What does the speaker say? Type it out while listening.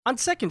On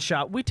Second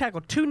Shot, we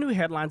tackle 2 new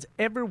headlines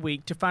every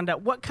week to find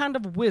out what kind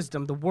of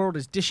wisdom the world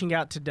is dishing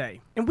out today.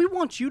 And we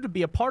want you to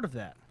be a part of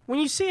that. When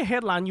you see a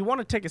headline you want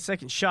to take a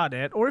second shot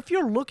at, or if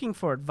you're looking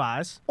for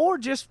advice, or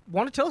just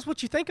want to tell us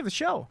what you think of the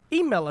show,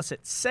 email us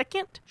at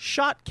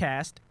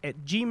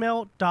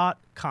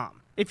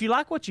secondshotcast@gmail.com. If you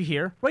like what you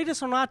hear, rate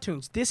us on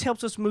iTunes. This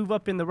helps us move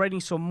up in the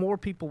ratings so more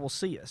people will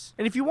see us.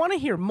 And if you want to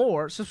hear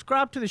more,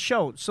 subscribe to the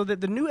show so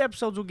that the new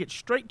episodes will get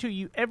straight to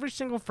you every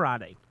single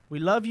Friday. We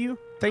love you.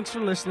 Thanks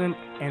for listening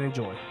and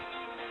enjoy.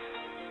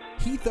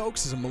 Heath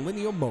Oaks is a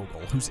millennial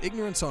mogul whose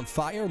ignorance on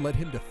fire led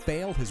him to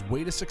fail his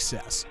way to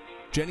success.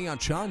 Jenny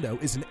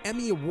Anchondo is an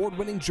Emmy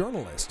award-winning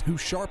journalist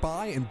whose sharp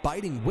eye and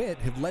biting wit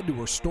have led to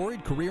her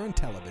storied career in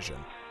television.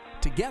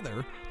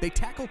 Together, they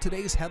tackle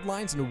today's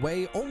headlines in a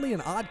way only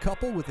an odd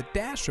couple with a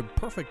dash of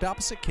perfect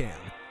opposite can.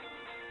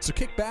 So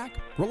kick back,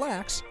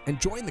 relax,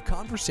 and join the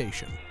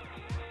conversation.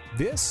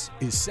 This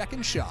is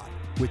Second Shot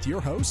with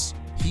your hosts,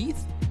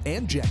 Heath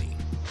and Jenny.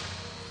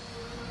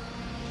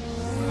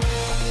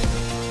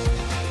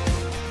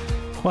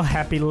 Well,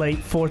 happy late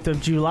 4th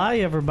of July,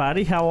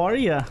 everybody. How are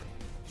you?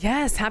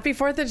 Yes, happy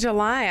 4th of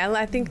July.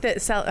 I think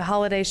that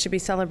holidays should be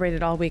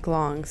celebrated all week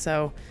long,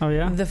 so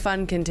the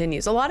fun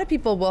continues. A lot of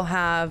people will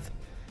have,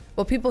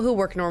 people who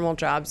work normal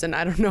jobs, and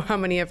I don't know how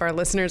many of our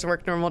listeners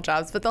work normal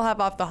jobs, but they'll have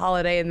off the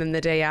holiday and then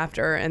the day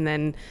after, and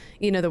then,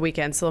 the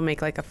weekend, so they'll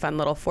make like a fun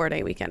little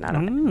 4-day weekend out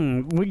of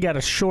it. We got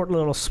a short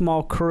little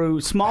small crew,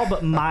 small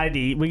but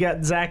mighty. We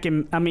got Zach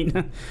and,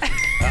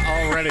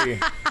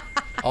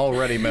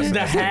 Already messing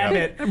the up.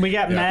 habit. We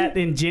got Matt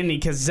and Jenny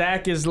because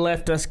Zach has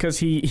left us because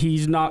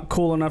he's not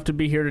cool enough to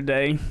be here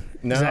today.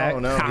 No,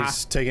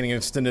 he's taking an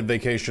extended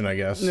vacation, I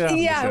guess.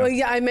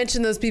 I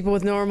mentioned those people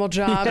with normal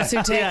jobs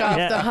who take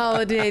off the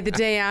holiday the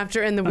day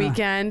after and the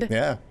weekend.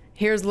 Yeah.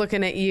 Here's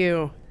looking at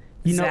you,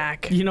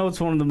 Zach. You know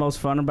what's one of the most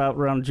fun about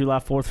around July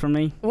 4th for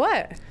me?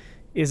 What?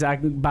 Is I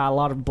can buy a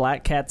lot of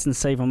black cats and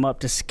save them up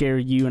to scare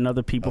you and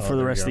other people for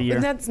the rest of the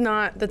year. But that's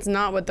not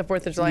what the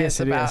 4th of July is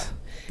about. Is.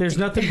 There's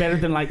nothing better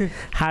than like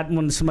hiding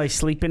when somebody's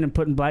sleeping and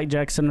putting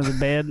blackjacks under the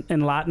bed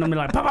and lighting them and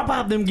like pop, pop,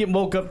 pop, them getting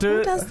woke up to it.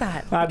 Who does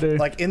that? I do.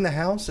 Like in the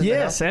house?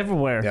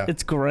 Everywhere. Yeah.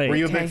 It's great. Were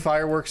you a big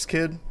fireworks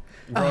kid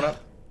growing up?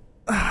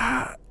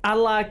 I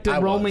liked the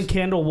Roman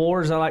candle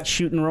wars. I like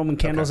shooting Roman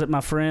candles at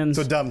my friends.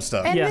 So dumb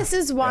stuff. And this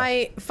is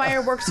why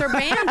fireworks are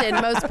banned in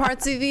most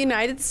parts of the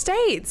United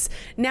States.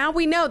 Now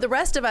we know. The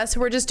rest of us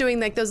who were just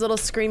doing like those little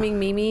screaming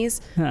memes,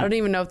 I don't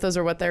even know if those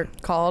are what they're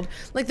called.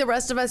 Like the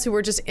rest of us who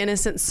were just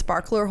innocent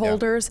sparkler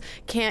holders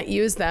can't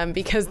use them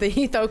because the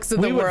Heath Oaks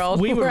of the world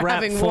we would were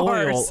wrap having foil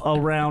wars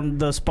around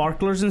the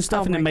sparklers and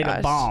stuff, and it made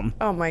a bomb.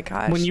 Oh my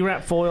gosh! When you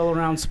wrap foil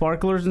around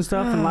sparklers and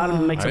stuff and light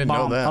them, it makes a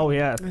bomb. Know that. Oh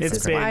yeah, this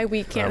is big. why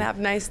we can't have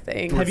nice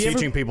things. We're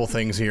teaching people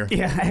things here.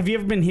 Yeah. Have you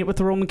ever been hit with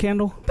a Roman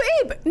candle?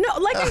 Babe, no.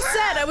 Like I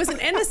said, I was an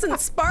innocent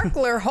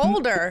sparkler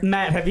holder.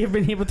 Matt, have you ever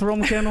been hit with a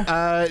Roman candle?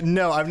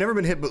 No, I've never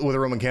been hit with a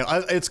Roman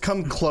candle. It's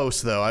come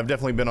close though. I've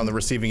definitely been on the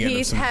receiving end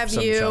of some have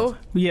you? shots.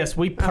 Yes,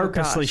 we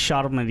purposely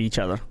shot them at each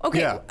other.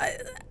 Okay. Yeah.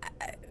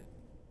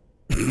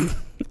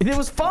 It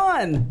was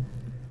fun.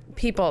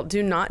 People,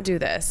 do not do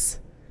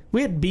this.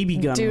 We had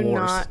BB gun do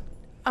wars. Not.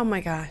 Oh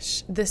my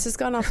gosh, this has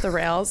gone off the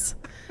rails.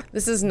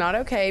 This is not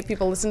okay.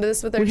 People listen to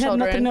this with their We children.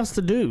 had nothing else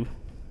to do.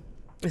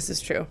 This is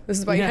true. This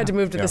is why you had to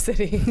move to the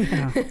city.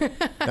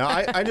 Now,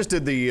 I just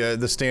did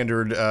the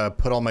standard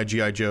put all my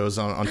G.I. Joes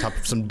on top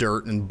of some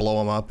dirt and blow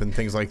them up and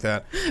things like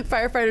that.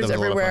 Firefighters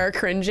everywhere are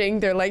cringing.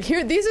 They're like,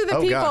 "Here, these are the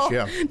people. Gosh,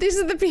 yeah. These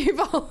are the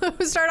people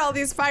who start all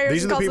these fires.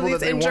 These are the people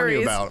that they warn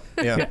you about."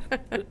 Yeah.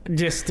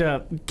 Just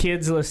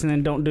kids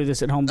listening, don't do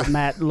this at home. But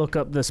Matt, look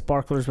up the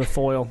sparklers with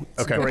foil.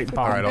 It's a great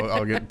bomb. All right,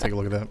 I'll take a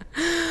look at that.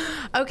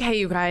 Okay,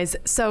 you guys.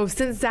 So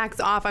since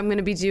Zach's off, I'm going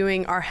to be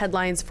doing our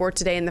headlines for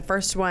today. And the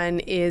first one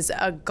is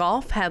a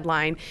golf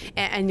headline.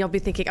 And you'll be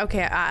thinking,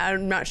 okay,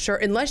 I'm not sure.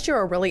 Unless you're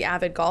a really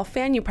avid golf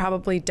fan, you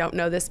probably don't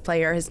know this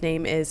player. His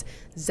name is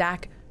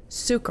Zach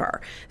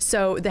Sucher.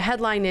 So the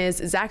headline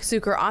is Zach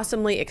Sucher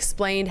awesomely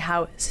explained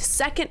how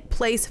second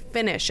place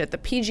finish at the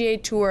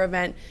PGA Tour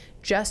event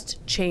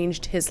just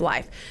changed his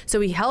life. So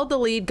he held the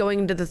lead going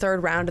into the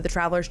third round of the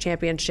Travelers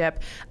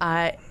Championship.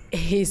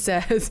 He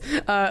says,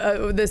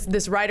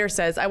 this writer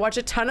says, I watch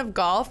a ton of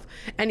golf,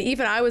 and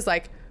even I was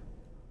like,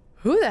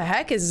 who the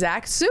heck is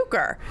Zach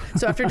Sucher?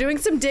 So after doing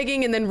some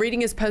digging and then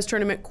reading his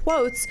post-tournament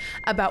quotes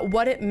about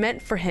what it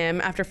meant for him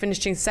after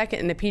finishing second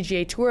in the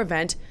PGA Tour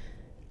event,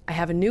 I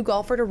have a new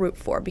golfer to root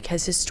for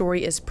because his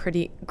story is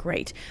pretty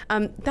great.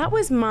 That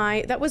was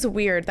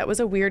weird. That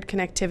was a weird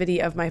connectivity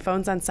of my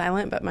phone's on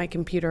silent, but my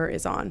computer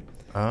is on.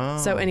 Oh.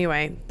 So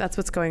anyway, that's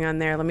what's going on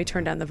there. Let me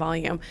turn down the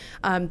volume.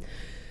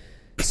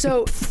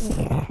 So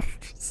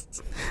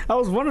I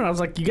was wondering. I was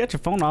like, "You got your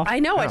phone off?" I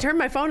know. I turned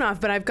my phone off,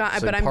 but I'm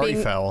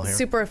being foul here.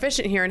 super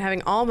efficient here and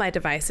having all my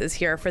devices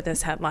here for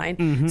this headline.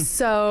 Mm-hmm.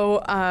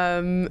 So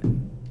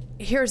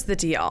here's the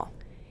deal.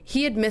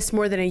 He had missed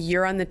more than a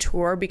year on the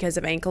tour because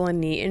of ankle and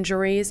knee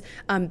injuries.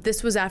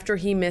 This was after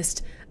he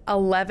missed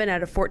 11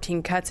 out of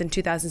 14 cuts in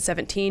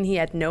 2017. He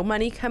had no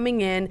money coming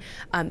in.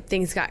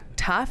 Things got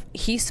tough.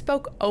 He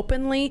spoke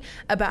openly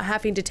about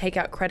having to take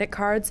out credit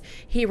cards.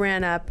 He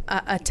ran up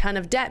a ton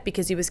of debt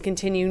because he was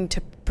continuing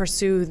to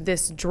pursue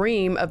this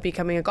dream of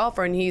becoming a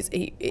golfer. And he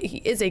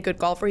is a good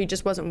golfer. He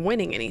just wasn't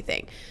winning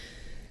anything.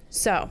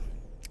 So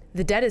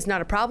the debt is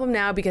not a problem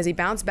now because he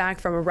bounced back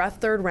from a rough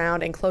third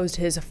round and closed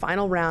his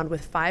final round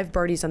with 5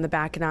 birdies on the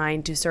back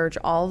nine to surge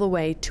all the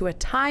way to a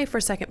tie for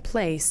second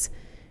place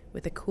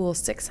with a cool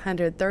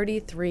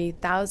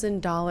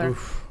 $633,000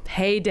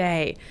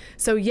 payday.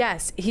 So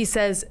yes, he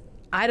says,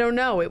 I don't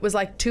know. It was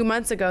like 2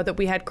 months ago that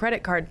we had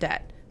credit card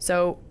debt.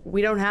 So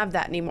we don't have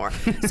that anymore.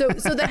 So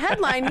the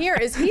headline here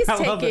is he's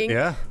taking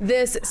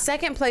this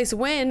second place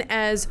win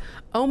as,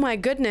 oh my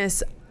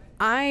goodness,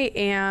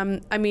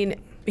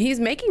 he's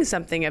making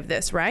something of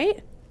this,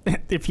 right?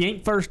 If you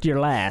ain't first, you're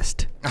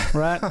last,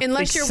 right?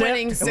 Unless you're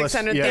winning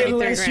 $633,000.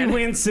 Unless you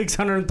win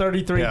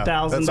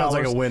 $633,000. That sounds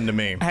like a win to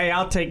me. Hey,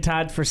 I'll take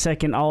tied for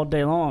second all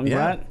day long,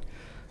 right?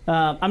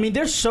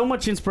 There's so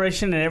much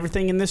inspiration and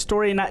everything in this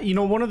story. And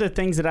one of the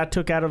things that I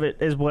took out of it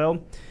as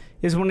well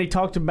is when he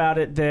talked about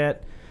it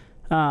that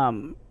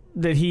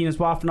that he and his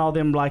wife and all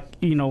them,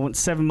 went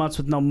 7 months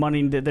with no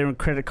money, that they were in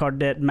credit card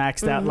debt,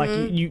 maxed out. Like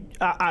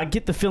I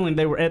get the feeling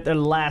they were at their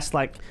last,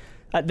 that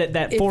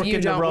fork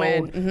in the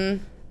road.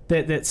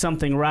 That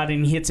something right,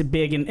 and he hits it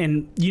big,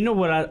 and you know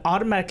what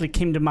automatically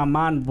came to my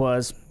mind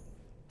was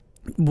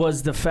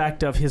the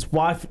fact of his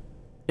wife,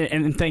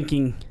 and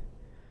thinking,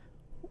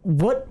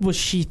 what was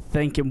she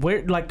thinking? Where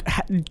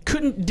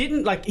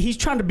he's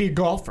trying to be a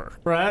golfer,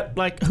 right?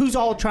 Like, who's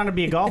all trying to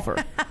be a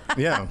golfer?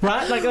 Yeah,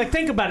 right. Like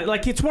think about it.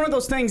 Like, it's one of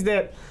those things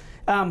that.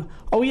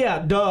 Oh yeah,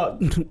 duh.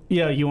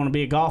 Yeah, you want to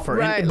be a golfer,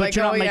 right? But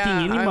you're not making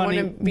any money. I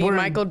want to be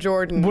Michael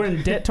Jordan. We're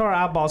in debt to our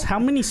eyeballs. How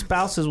many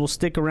spouses will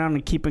stick around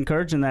and keep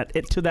encouraging that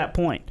to that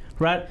point,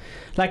 right?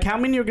 Like, how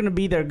many are going to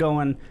be there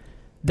going,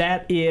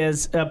 that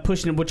is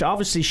pushing it? Which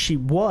obviously she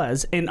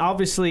was, and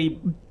obviously,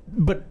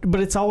 but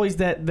it's always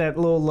that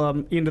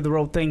little end of the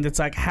road thing that's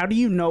like, how do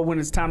you know when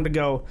it's time to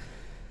go?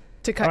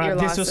 To cut your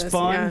losses. This was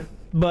fun,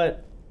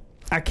 but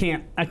I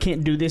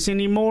can't do this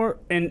anymore,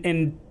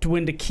 and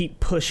when to keep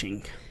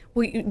pushing.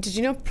 Well, did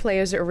you know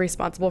players are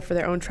responsible for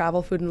their own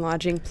travel, food, and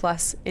lodging,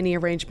 plus any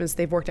arrangements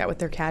they've worked out with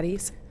their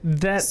caddies?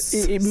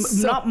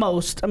 Not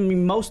most. I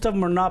mean, most of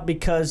them are not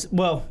because,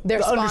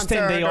 they're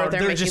sponsored or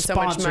they're making just so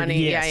much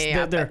money. Yes,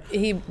 Yeah. But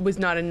he was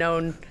not a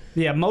known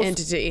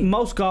entity.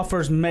 Most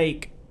golfers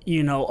make,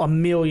 $1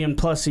 million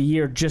plus a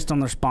year just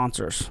on their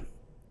sponsors.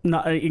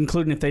 Not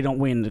including if they don't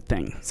win the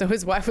thing. So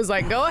his wife was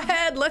like, "Go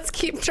ahead, let's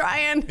keep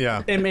trying."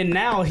 Yeah, and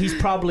now he's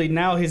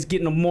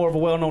getting more of a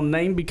well-known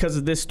name because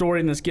of this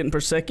story and this getting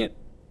for second.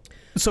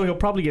 So he'll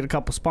probably get a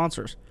couple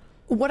sponsors.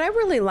 What I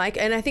really like,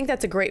 and I think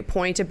that's a great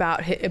point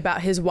about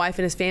his wife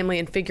and his family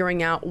and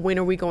figuring out when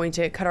are we going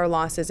to cut our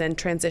losses and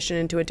transition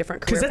into a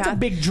different career path. Because that's a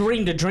big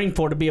dream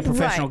to be a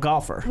professional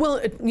golfer.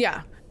 Well,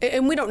 yeah.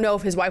 And we don't know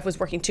if his wife was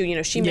working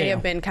too. She may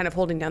have been kind of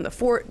holding down the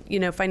fort,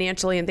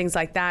 financially and things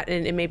like that,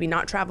 and maybe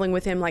not traveling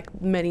with him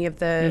like many of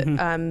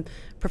the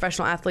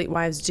professional athlete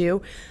wives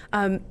do.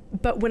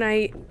 But when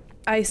I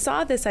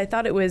saw this, I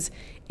thought it was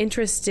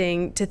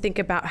interesting to think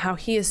about how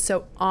he is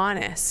so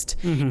honest.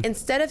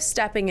 Instead of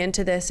stepping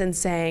into this and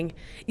saying,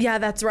 yeah,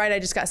 that's right, I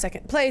just got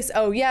second place.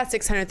 Oh, yeah,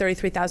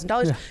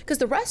 $633,000. Because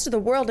the rest of the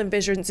world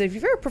envisions if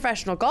you're a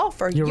professional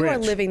golfer, you are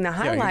living the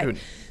high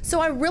life. So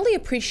I really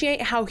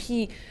appreciate how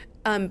he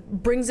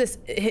brings this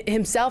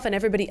himself and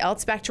everybody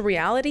else back to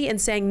reality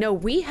and saying, no,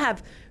 we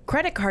have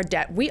credit card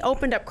debt. We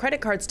opened up credit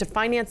cards to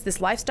finance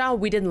this lifestyle.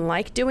 We didn't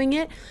like doing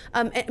it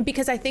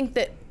because I think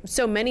that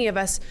so many of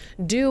us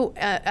do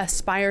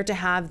aspire to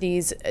have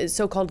these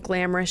so-called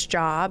glamorous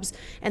jobs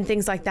and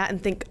things like that and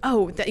think,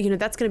 oh,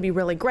 that's going to be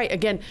really great.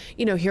 Again,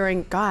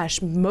 hearing,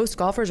 gosh, most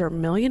golfers are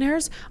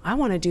millionaires. I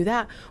want to do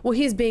that. Well,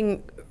 he's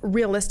being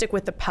realistic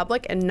with the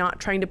public and not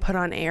trying to put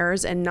on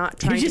airs and not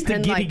trying to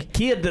pretend like he's just a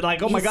giddy kid that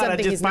like, oh my God,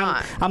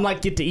 I'm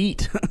like, get to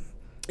eat.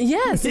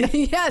 Yes.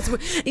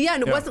 Yeah,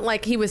 and it wasn't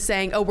like he was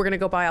saying, oh, we're going to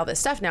go buy all this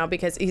stuff now,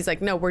 because he's like,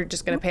 no, we're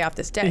just going to pay off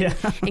this debt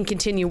and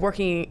continue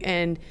working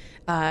and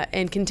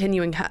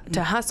continuing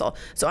to hustle.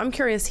 So I'm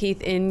curious,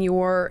 Heath, in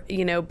your,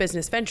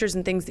 business ventures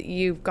and things that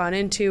you've gone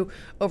into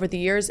over the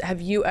years,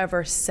 have you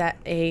ever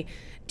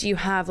do you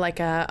have like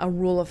a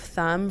rule of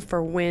thumb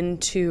for when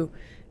to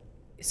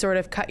sort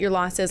of cut your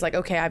losses? Like,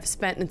 okay, I've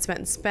spent and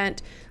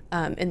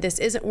this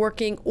isn't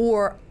working,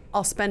 or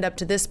I'll spend up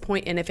to this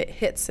point, and if it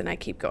hits, then I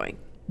keep going.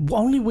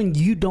 Only when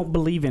you don't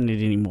believe in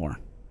it anymore.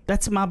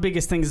 That's my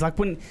biggest thing, is like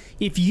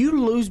if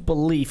you lose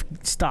belief,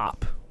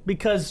 stop,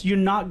 because you're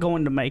not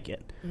going to make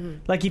it.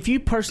 Like, if you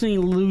personally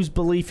lose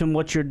belief in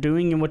what you're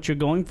doing and what you're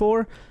going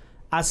for,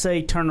 I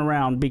say turn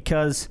around,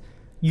 because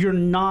you're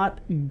not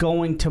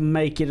going to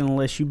make it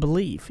unless you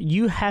believe.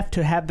 You have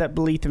to have that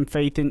belief and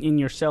faith in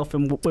yourself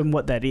and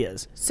what that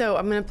is. So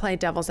I'm going to play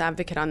devil's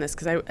advocate on this,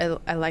 because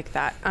I like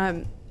that.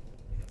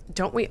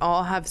 Don't we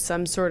all have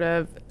some sort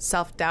of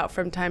self-doubt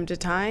from time to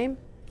time?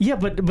 Yeah,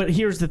 but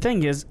here's the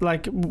thing is,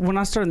 like, when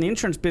I started in the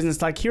insurance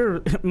business, like,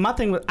 my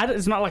thing was,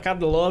 it's not like I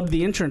loved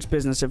the insurance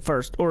business at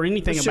first or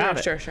anything about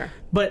it. Sure.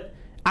 But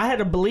I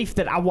had a belief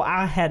that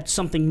I had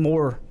something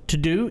more to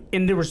do,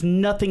 and there was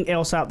nothing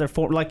else out there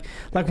for me. Like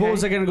what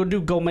was I going to go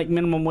do? Go make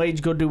minimum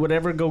wage, go do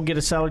whatever, go get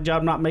a salary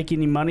job, not make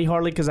any money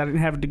hardly because I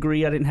didn't have a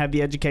degree, I didn't have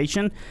the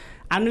education.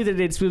 I knew that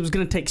it was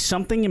going to take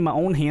something in my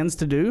own hands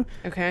to do.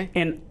 Okay.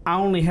 And I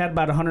only had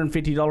about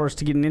 $150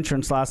 to get an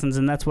insurance license,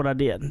 and that's what I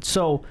did.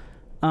 So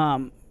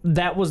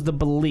that was the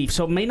belief.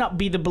 So it may not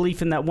be the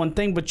belief in that one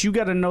thing, but you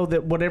got to know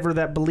that whatever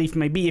that belief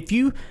may be,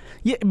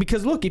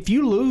 because look, if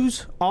you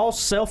lose all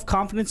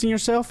self-confidence in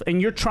yourself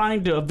and you're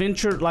trying to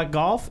venture like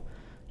golf,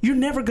 you're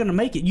never going to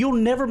make it. You'll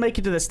never make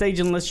it to the stage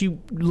unless you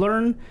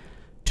learn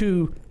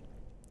to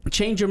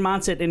change your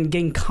mindset and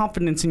gain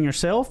confidence in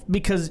yourself,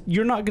 because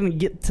you're not going to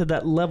get to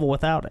that level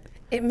without it.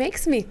 It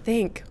makes me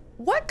think,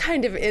 what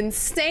kind of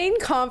insane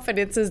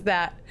confidence is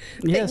that?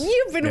 Yes. That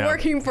you've been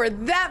working for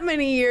that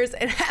many years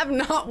and have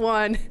not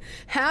won,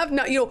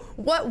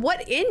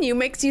 what in you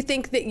makes you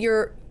think that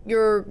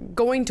you're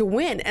going to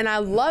win? And I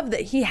love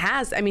that he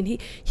has,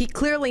 he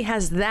clearly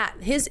has that,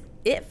 his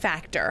it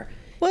factor.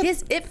 What?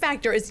 His it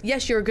factor is,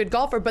 yes, you're a good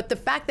golfer, but the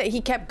fact that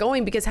he kept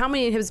going, because how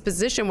many in his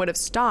position would have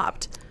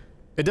stopped?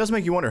 It does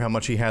make you wonder how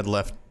much he had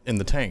left in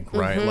the tank,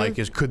 right? Mm-hmm.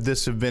 Like, could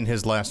this have been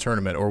his last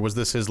tournament, or was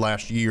this his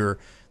last year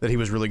that he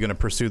was really going to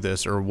pursue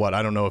this, or what?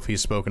 I don't know if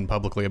he's spoken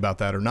publicly about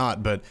that or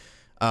not, but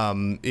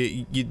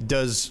it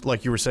does,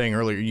 like you were saying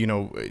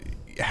earlier,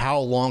 how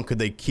long could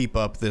they keep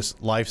up this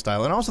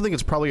lifestyle? And I also think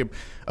it's probably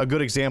a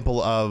good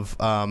example of,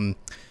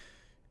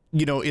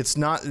 it's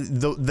not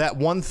that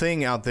one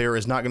thing out there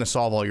is not going to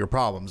solve all your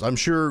problems. I'm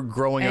sure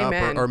growing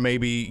Amen. up, or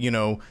maybe,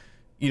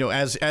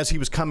 as he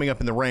was coming up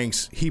in the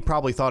ranks, he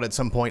probably thought at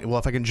some point, well,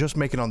 if I can just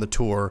make it on the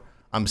tour,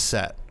 I'm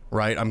set,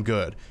 right? I'm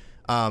good.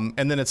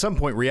 And then at some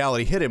point,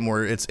 reality hit him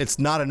where it's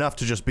not enough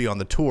to just be on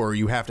the tour.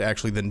 You have to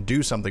actually then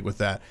do something with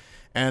that.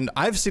 And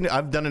I've seen it.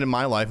 I've done it in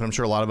my life, and I'm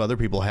sure a lot of other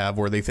people have,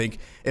 where they think,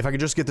 if I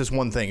could just get this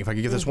one thing, if I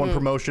could get this one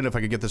promotion, if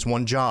I could get this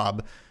one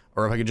job,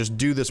 or if I could just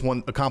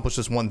accomplish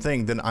this one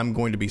thing, then I'm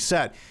going to be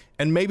set.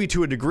 And maybe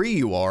to a degree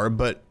you are,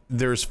 but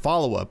there's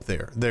follow-up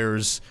there.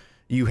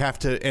 You have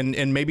to,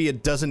 and maybe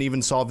it doesn't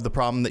even solve the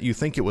problem that you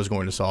think it was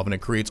going to solve, and it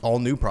creates all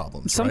new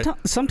problems.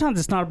 Sometimes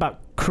it's not about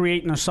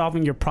creating or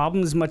solving your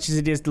problem as much as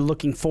it is to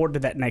looking forward to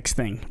that next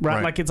thing,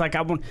 right? Like, it's like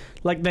I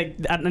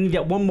need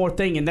that one more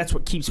thing, and that's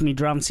what keeps me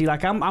driving. See,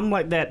 like I'm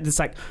like that. It's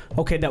like,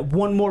 okay, that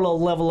one more little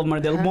level of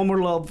money, that one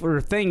more level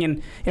thing,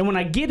 and when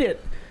I get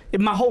it,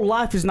 my whole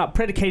life is not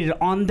predicated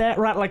on that,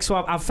 right? Like, so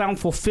I've found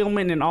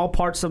fulfillment in all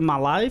parts of my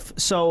life.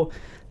 So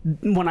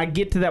when I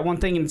get to that one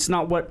thing, and it's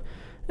not what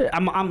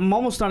I'm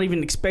almost not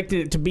even expecting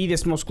it to be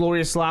this most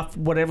glorious life,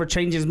 whatever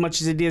changes as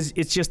much as it is.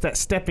 It's just that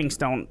stepping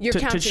stone you're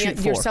to shoot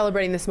for. You're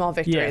celebrating the small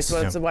victories.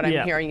 Yes. What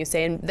I'm hearing you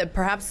say. And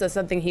perhaps that's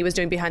something he was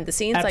doing behind the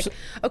scenes. Like,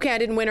 okay, I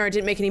didn't win or I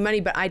didn't make any money,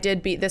 but I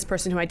did beat this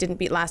person who I didn't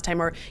beat last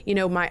time. Or,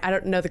 I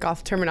don't know the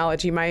golf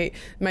terminology. My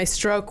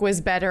stroke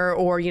was better,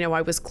 or,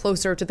 I was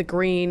closer to the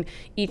green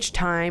each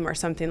time, or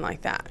something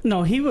like that.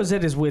 No, he was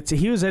at his wits.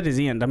 He was at his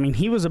end.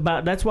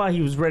 That's why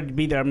he was ready to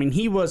be there.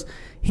 He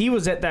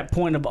was at that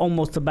point of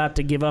almost about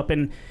to give up.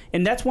 And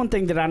that's one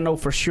thing that I know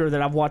for sure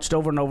that I've watched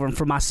over and over. And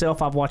for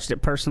myself, I've watched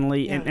it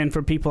personally. Yeah. And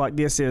for people like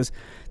this is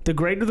the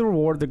greater the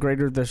reward, the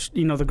greater the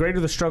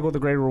struggle, the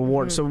greater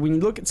reward. Mm-hmm. So when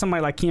you look at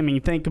somebody like him and you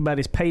think about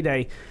his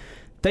payday,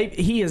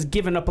 he has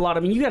given up a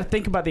lot. You got to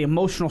think about the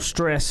emotional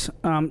stress.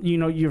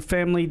 Your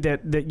family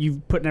that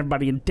you've put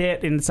everybody in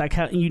debt, and it's like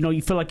how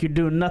you feel like you're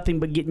doing nothing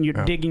but digging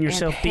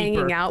yourself and deeper.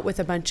 Hanging out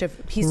with a bunch of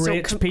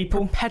rich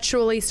people,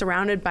 perpetually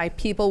surrounded by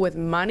people with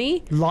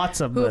money,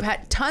 lots of who have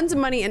had tons of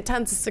money and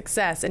tons of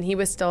success, and he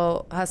was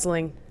still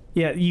hustling.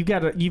 Yeah, you've got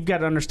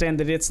to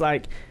understand that it's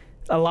like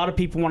a lot of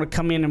people want to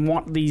come in and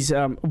want these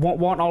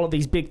want all of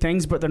these big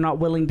things, but they're not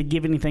willing to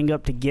give anything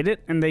up to get it,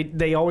 and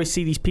they always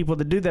see these people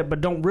that do that,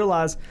 but don't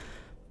realize.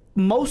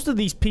 Most of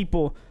these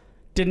people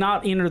did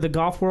not enter the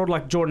golf world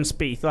like Jordan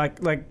Spieth,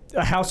 like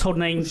a household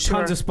name,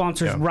 tons of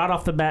sponsors right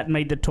off the bat,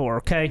 made the tour.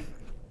 Okay,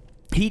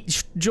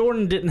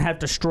 Jordan didn't have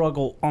to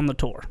struggle on the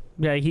tour.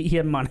 Yeah, he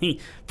had money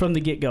from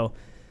the get go.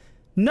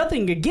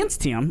 Nothing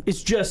against him.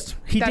 It's just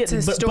that's didn't.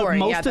 His story.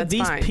 But most of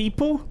these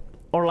people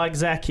are like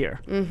Zach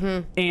here,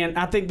 and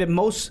I think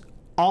that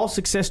all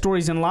success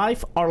stories in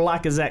life are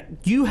like a Zach.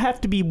 You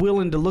have to be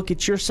willing to look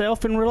at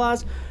yourself and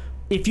realize.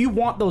 If you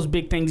want those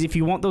big things, if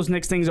you want those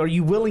next things, are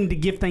you willing to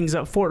give things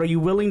up for it? Are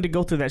you willing to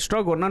go through that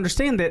struggle? And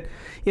understand that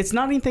it's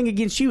not anything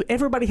against you.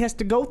 Everybody has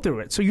to go through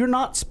it. So you're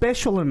not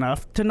special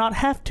enough to not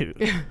have to.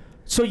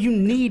 So you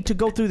need to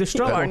go through the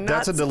struggle.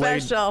 That's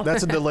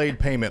a delayed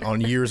payment on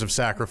years of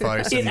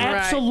sacrifice. It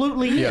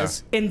absolutely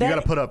is. And you got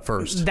to put up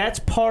first. That's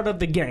part of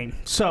the game.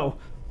 So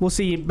we'll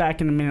see you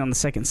back in a minute on the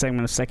second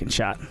segment of Second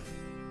Shot.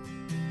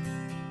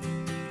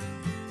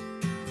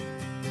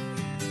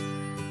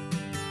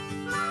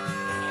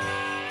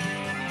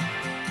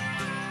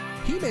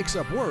 He makes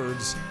up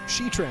words,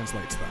 she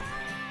translates them.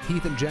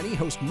 Heath and Jenny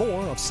host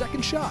more of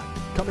Second Shot,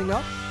 coming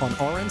up on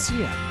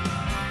RNCN.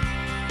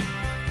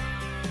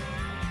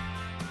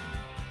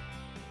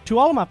 To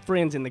all of my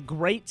friends in the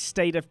great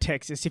state of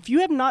Texas, if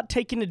you have not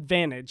taken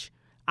advantage,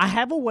 I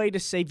have a way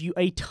to save you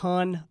a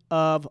ton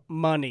of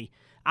money.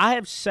 I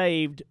have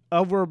saved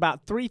over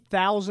about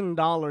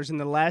 $3,000 in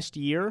the last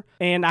year,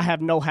 and I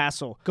have no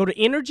hassle. Go to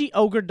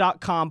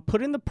EnergyOgre.com,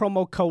 put in the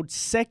promo code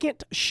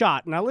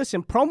SECONDSHOT. Now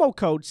listen, promo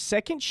code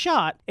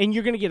SECONDSHOT, and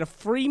you're going to get a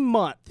free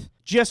month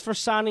just for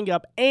signing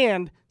up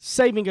and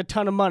saving a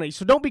ton of money.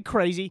 So don't be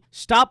crazy.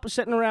 Stop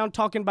sitting around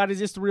talking about, is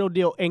this the real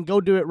deal? And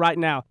go do it right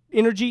now.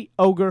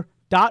 EnergyOgre.com,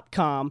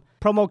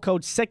 promo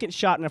code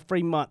SECONDSHOT, and a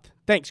free month.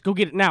 Thanks. Go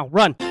get it now.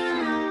 Run.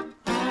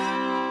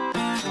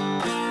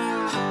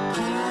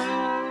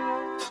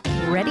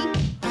 Ready,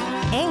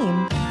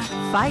 aim,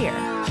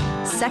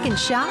 fire. Second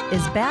Shot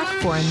is back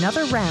for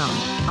another round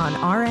on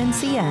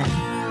RNCN.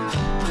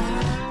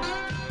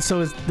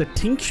 So is the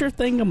tincture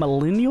thing a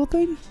millennial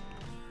thing?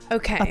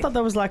 Okay. I thought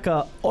that was like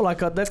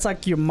that's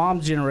like your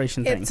mom's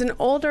generation thing. It's an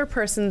older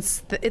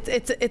person's.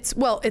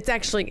 It's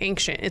actually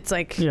ancient. It's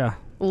like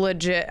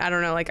legit. I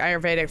don't know, like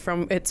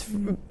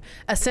Ayurvedic.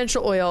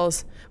 Essential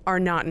oils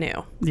are not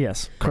new.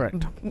 Yes,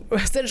 correct.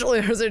 Essential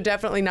oils are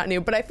definitely not new,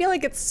 but I feel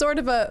like it's sort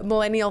of a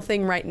millennial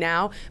thing right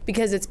now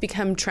because it's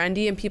become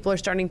trendy and people are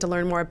starting to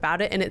learn more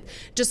about it. And it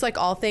just like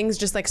all things,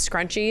 just like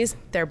scrunchies,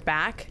 they're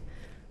back.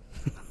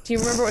 Do you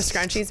remember what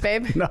scrunchies,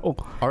 babe? No.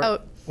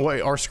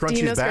 Wait, are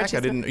scrunchies back? I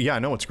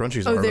know what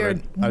scrunchies are. I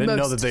didn't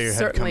know that they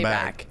had come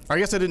back. I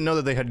guess I didn't know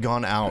that they had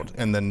gone out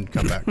and then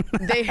come back.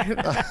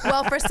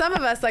 Well, for some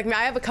of us, like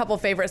I have a couple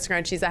favorite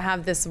scrunchies. I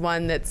have this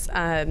one that's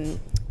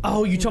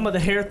Oh, you talking about the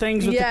hair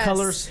things with the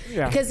colors?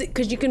 Yeah.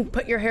 Because you can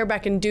put your hair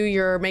back and do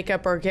your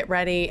makeup or get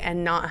ready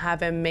and not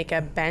have a make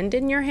a bend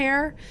in your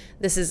hair.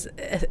 This is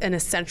an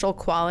essential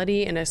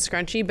quality in a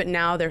scrunchie, but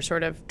now they're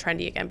sort of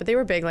trendy again. But they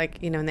were big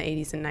like, in the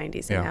 80s and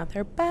 90s, and now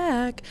they're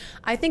back.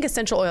 I think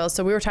essential oils,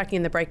 so we were talking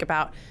in the break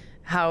about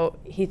how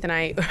Heath and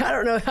I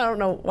don't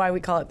know why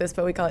we call it this,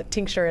 but we call it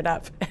tincture it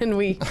up. And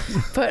we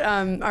put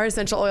our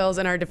essential oils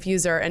in our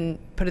diffuser and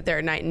put it there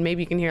at night. And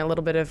maybe you can hear a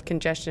little bit of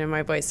congestion in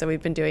my voice. So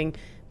we've been doing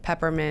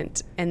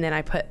peppermint, and then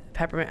I put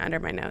peppermint under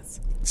my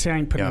nose. See, I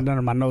ain't putting it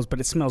under my nose, but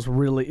it smells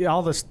really,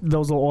 those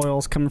little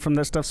oils coming from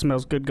that stuff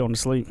smells good going to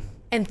sleep.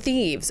 And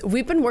Thieves,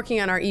 we've been working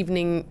on our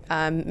evening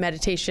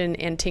meditation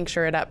and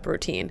tincture it up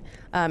routine.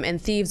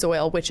 And Thieves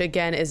oil, which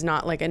again is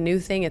not like a new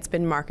thing, it's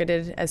been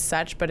marketed as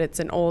such, but it's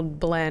an old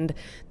blend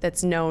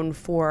that's known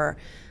for,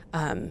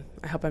 I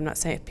hope I'm not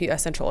saying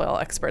essential oil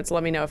experts,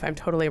 let me know if I'm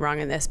totally wrong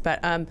in this,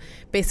 but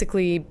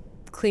basically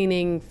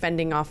cleaning,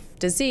 fending off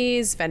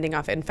disease, fending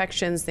off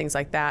infections, things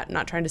like that.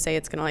 Not trying to say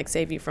it's going to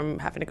save you from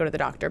having to go to the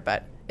doctor,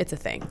 but it's a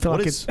thing.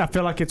 I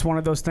feel like it's one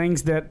of those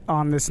things that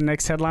on this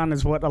next headline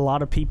is what a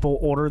lot of people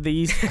order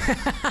these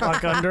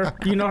under.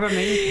 You know what I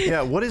mean?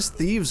 Yeah. What is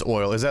Thieves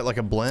oil? Is that like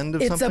a blend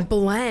of something?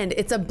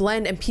 It's a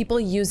blend, and people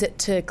use it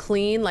to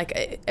clean.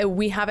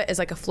 We have it as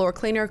like a floor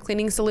cleaner,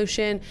 cleaning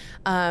solution.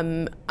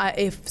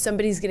 If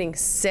somebody's getting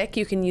sick,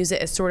 you can use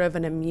it as sort of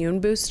an immune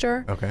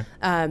booster. Okay.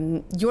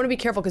 You want to be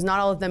careful because not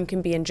all of them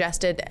can be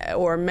ingested,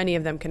 or many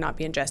of them cannot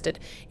be ingested,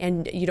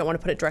 and you don't want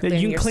to put it directly in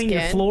your skin. You can clean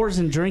your floors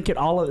and drink it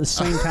all at the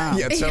same time.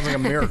 Yeah, it sounds like a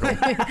miracle.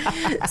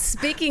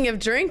 Speaking of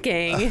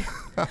drinking,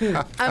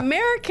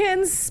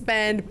 Americans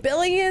spend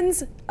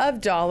billions of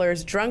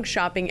dollars drunk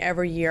shopping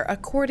every year,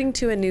 according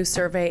to a new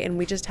survey, and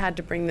we just had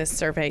to bring this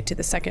survey to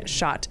the Second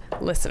Shot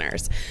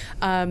listeners.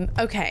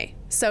 Okay,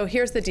 so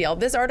here's the deal.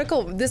 This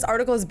article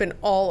has been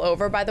all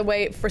over, by the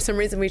way. For some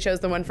reason, we chose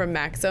the one from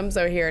Maxim,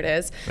 so here it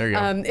is. There you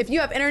go. If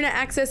you have internet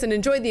access and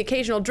enjoyed the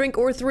occasional drink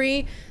or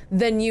three,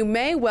 then you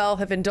may well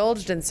have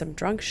indulged in some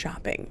drunk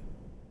shopping.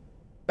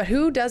 But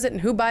who does it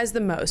and who buys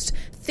the most?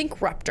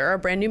 ThinkRuptor, a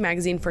brand new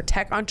magazine for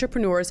tech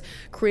entrepreneurs,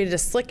 created a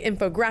slick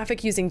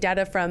infographic using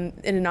data from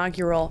an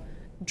inaugural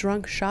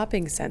drunk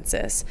shopping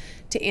census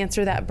to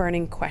answer that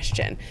burning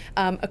question.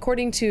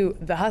 According to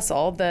The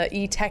Hustle,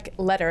 the tech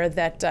e-letter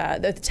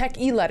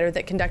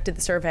that conducted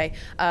the survey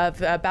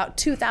of about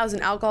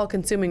 2,000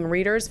 alcohol-consuming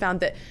readers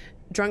found that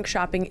drunk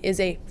shopping is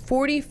a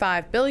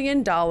 $45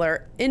 billion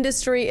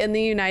industry in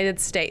the United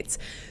States.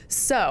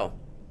 So,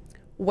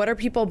 what are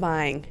people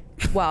buying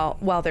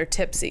while they're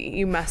tipsy?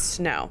 You must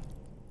know.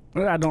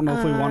 I don't know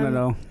if we want to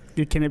know.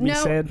 Can it be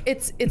said?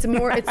 It's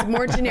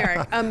more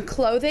generic.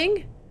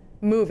 Clothing,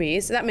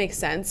 movies. That makes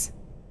sense.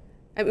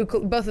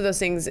 Both of those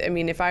things. I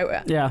mean,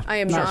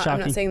 I'm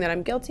not saying that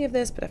I'm guilty of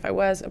this, but if I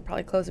was,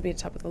 probably clothes would be at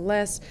the top of the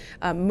list.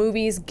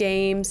 Movies,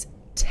 games,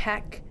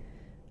 tech.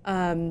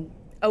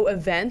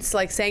 Events,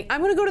 like saying, I'm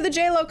going to go to the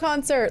J-Lo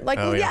concert.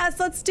 Yes,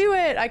 let's do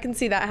it. I can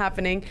see that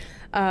happening.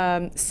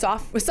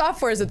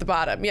 Software is at the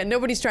bottom. Yeah,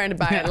 nobody's trying to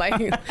buy it.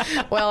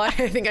 I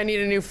think I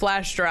need a new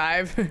flash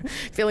drive.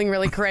 Feeling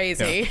really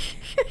crazy.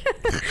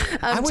 Yeah.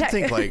 I would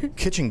think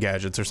kitchen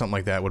gadgets or something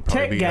like that would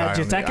probably tech be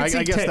gadgets. high on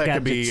I guess that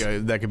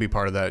gadgets. could be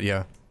part of that.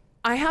 Yeah.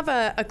 I have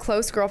a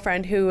close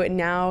girlfriend who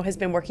now has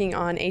been working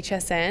on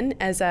HSN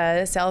as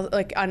a sales,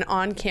 an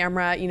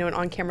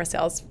on-camera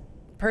sales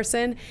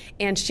person,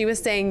 and she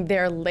was saying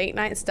their late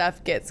night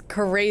stuff gets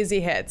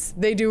crazy hits.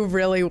 They do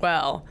really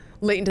well.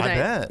 late into the I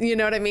night. bet. You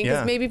know what I mean? Because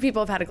Yeah. maybe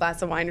people have had a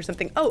glass of wine or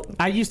something. Oh,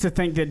 I used to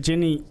think that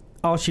Jenny,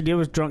 all she did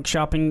was drunk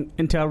shopping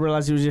until I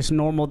realized it was just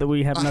normal that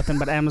we have nothing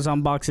but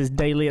Amazon boxes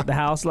daily at the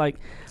house.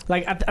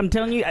 I'm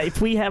telling you,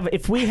 if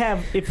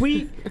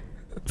we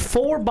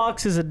 4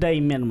 boxes a day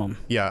minimum.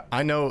 Yeah,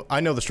 I know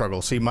the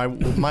struggle. See, my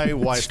wife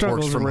works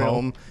Struggle's from real.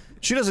 home.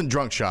 She doesn't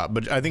drunk shop,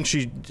 but I think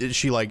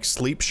she like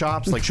sleep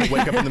shops. Like she'll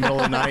wake up in the middle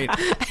of the night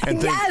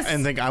and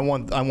Yes. think I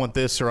want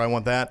this or I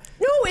want that.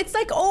 no, it's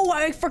like, oh,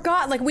 I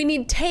forgot. Like, we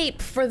need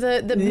tape for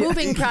the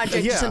moving project or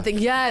Yeah. something.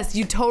 Yes,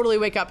 you totally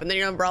wake up and then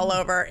you're going to roll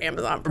over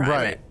Amazon Prime.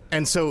 Right. it.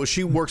 And so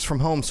she works from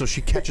home, so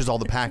she catches all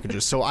the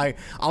packages. So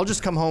I'll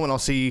just come home and I'll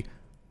see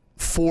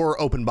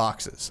 4 open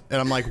boxes,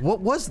 and I'm like,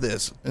 "What was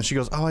this?" And she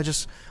goes, "Oh, I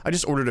just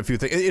ordered a few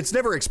things." It's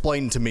never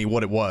explained to me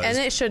what it was, And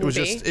it shouldn't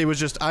be. It was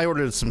just I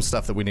ordered some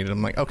stuff that we needed.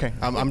 I'm like, okay,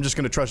 I'm just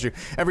gonna trust you.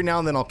 Every now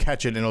and then I'll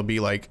catch it, and it'll be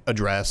like a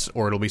dress,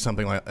 or it'll be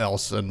something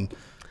else, and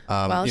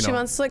Well, you she know,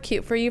 wants to look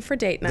cute for you for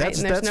date night,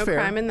 and there's no fair.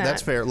 crime in that.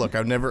 That's fair. Look,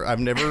 I've never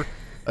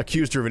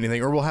accused her of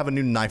anything, or we'll have a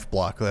new knife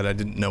block that I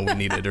didn't know we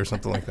needed, or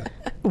something like that.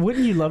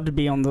 Wouldn't you love to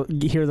be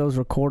hear those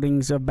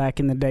recordings of back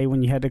in the day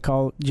when you had to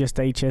call just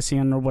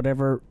HSN or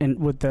whatever, and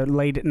with the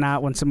late at night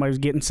when somebody was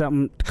getting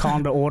something,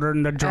 calling to order,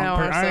 and the drunk Oh,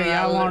 person, I'm so "Hey, I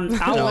yelling. want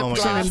Oh my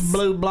some gosh.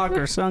 blue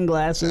blocker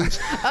sunglasses."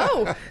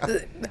 Oh,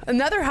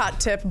 another hot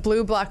tip: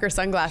 blue blocker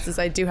sunglasses.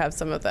 I do have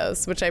some of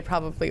those, which I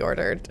probably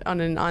ordered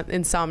on an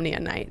insomnia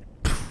night.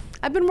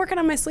 I've been working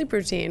on my sleep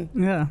routine.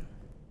 Yeah,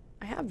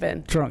 I have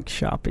been. drunk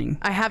shopping.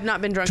 I have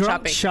not been drunk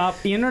shopping.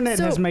 The internet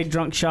So- has made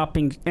drunk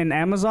shopping, and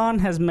Amazon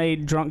has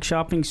made drunk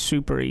shopping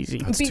super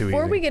easy. It's too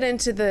Before easy. we get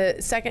into the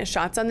second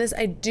shots on this,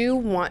 I do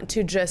want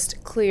to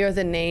just clear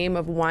the name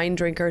of wine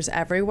drinkers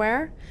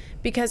everywhere,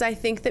 because I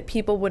think that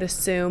people would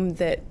assume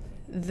that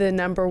the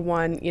number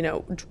one,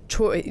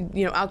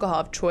 alcohol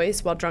of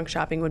choice while drunk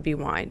shopping would be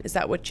wine. Is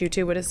that what you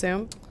two would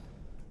assume?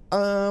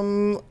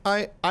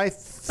 I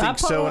think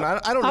so, and I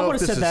don't know I would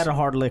if have this said is. that a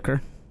hard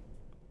liquor.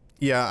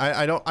 Yeah,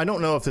 I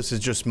don't know if this is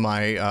just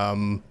my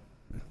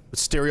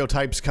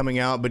stereotypes coming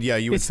out, but yeah,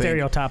 you would It's think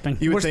stereotyping.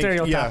 You would We're think,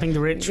 stereotyping the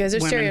rich. You guys are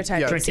women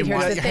stereotyping. drinking See,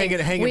 here's wine. the thing: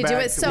 hanging we do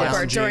back, it sober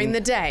lounging. during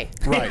the day,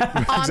 Right,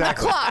 on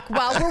exactly. the clock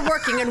while we're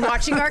working and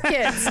watching our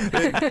kids.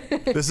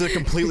 This is a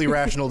completely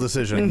rational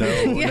decision. No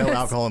Yes.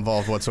 alcohol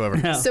involved whatsoever.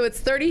 Yeah. So it's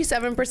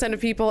 37% of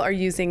people are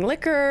using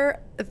liquor,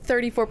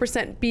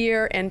 34%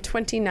 beer, and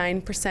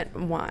 29%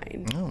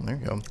 wine. Oh, there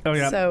you go. Oh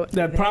yeah. So, the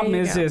there problem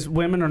you is, go. is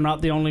women are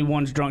not the only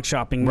ones drunk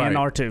shopping. Men Right.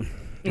 are too.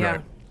 Yeah,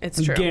 Right.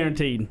 it's true.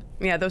 Guaranteed.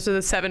 Yeah, those are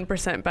the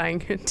 7% buying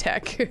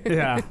tech.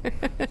 Yeah.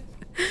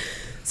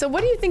 So what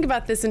do you think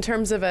about this in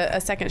terms of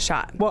a second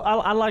shot? Well,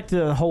 I like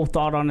the whole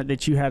thought on it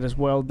that you had as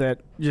well, that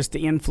just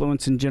the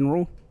influence in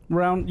general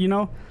around,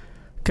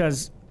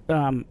 because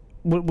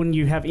when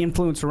you have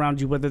influence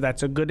around you, whether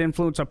that's a good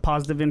influence, a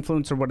positive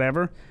influence, or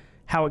whatever,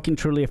 how it can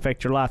truly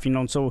affect your life,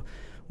 And so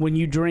when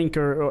you drink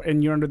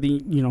and you're under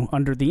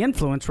the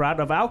influence, right,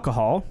 of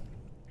alcohol,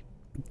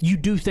 you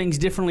do things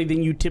differently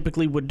than you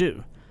typically would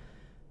do.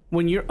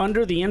 When you're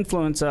under the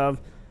influence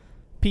of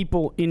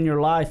people in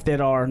your life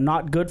that are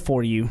not good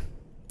for you,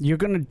 you're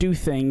going to do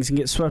things and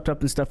get swept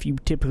up in stuff you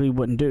typically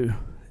wouldn't do.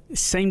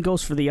 Same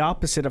goes for the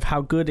opposite of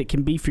how good it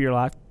can be for your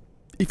life.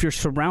 If you're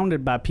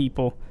surrounded by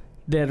people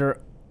that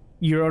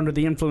you're under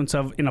the influence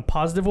of in a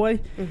positive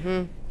way,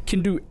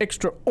 can do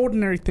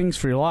extraordinary things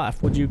for your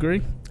life. Would you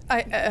agree?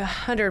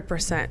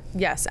 100%.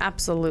 Yes,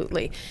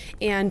 absolutely.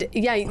 And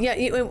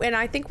and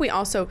I think we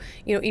also,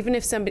 even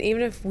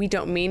if we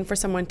don't mean for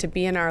someone to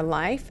be in our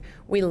life,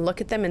 we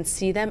look at them and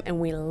see them and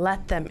we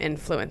let them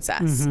influence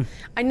us.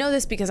 I know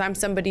this because I'm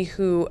somebody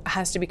who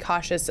has to be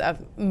cautious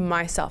of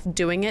myself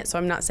doing it. So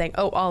I'm not saying,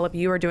 oh, all of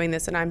you are doing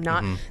this and I'm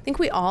not. I think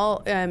we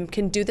all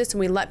can do this,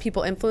 and we let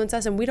people influence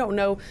us, and we don't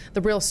know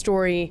the real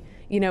story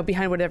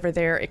behind whatever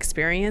their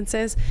experience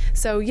is.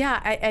 So yeah,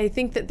 I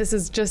think that this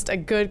is just a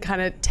good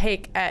kind of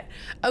take at,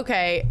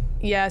 okay,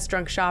 yes,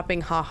 drunk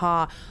shopping,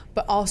 haha,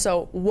 but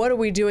also what are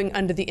we doing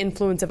under the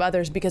influence of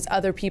others because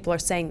other people are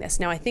saying this?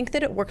 Now, I think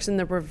that it works in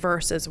the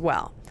reverse as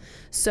well.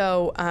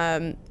 So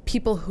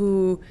people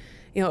who,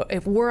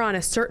 if we're on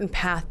a certain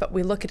path, but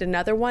we look at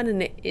another one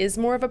and it is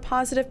more of a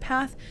positive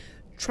path,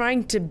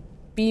 trying to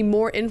be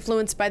more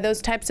influenced by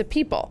those types of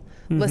people.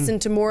 Listen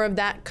to more of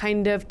that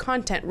kind of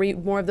content,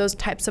 read more of those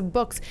types of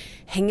books,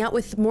 hang out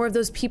with more of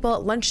those people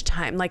at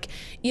lunchtime. Like,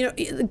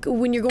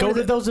 when you're going Go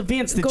to those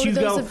events that you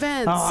go,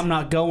 events. oh, I'm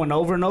not going,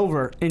 over and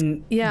over.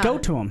 And go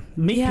to them.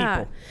 Meet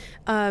people.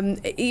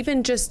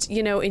 Even just,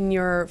 in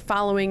your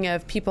following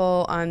of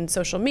people on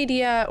social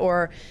media,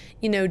 or,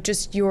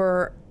 just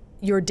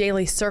your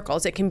daily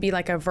circles. It can be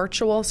like a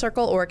virtual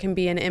circle, or it can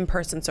be an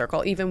in-person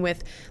circle. Even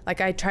with,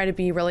 I try to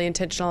be really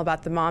intentional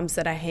about the moms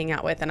that I hang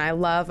out with. And I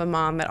love a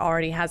mom that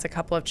already has a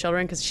couple of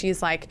children, because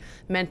she's like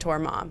mentor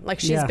mom. Like,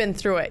 she's been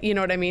through it. You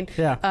know what I mean?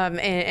 Yeah.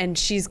 And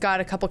she's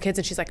got a couple kids,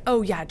 and she's like,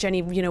 oh yeah,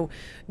 Jenny,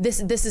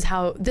 this is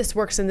how this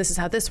works, and this is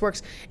how this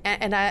works.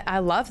 And I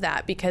love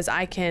that, because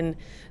I can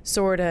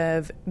sort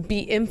of be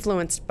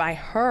influenced by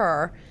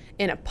her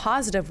in a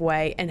positive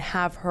way and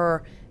have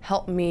her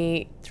help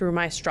me through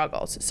my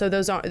struggles. So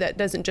that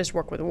doesn't just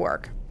work with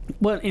work.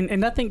 Well,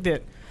 and I think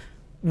that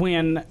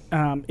when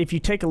if you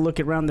take a look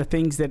around the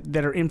things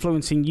that are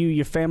influencing you,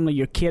 your family,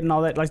 your kid, and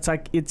all that,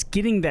 it's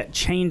getting that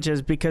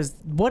changes, because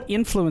what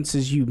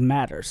influences you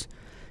matters.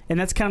 And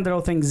that's kind of the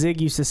old thing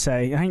Zig used to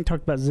say. I ain't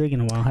talked about Zig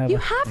in a while, have I? You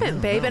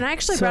haven't, babe. And I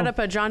actually brought up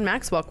a John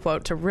Maxwell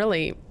quote to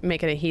really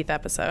make it a Heath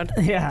episode.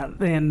 Yeah,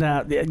 and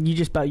you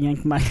just about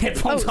yanked my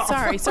headphones off.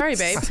 Sorry,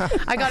 babe.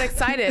 I got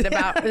excited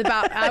about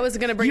I was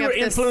going to bring up this.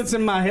 You were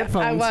influencing my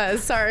headphones. I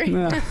was, sorry.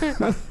 Yeah.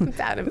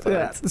 Bad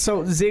influence. Yeah.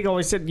 So Zig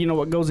always said,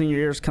 what goes in your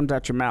ears comes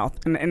out your mouth.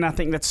 And I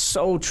think that's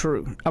so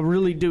true. I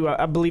really do.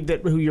 I believe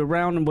that who you're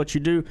around and what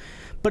you do.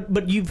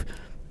 But you've...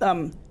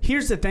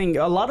 here's the thing.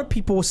 A lot of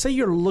people will say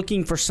you're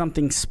looking for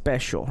something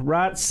special,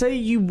 right? Say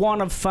you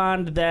want to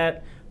find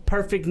that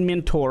perfect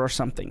mentor or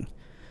something.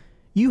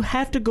 You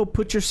have to go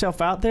put yourself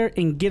out there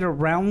and get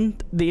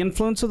around the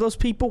influence of those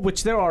people,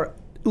 which there are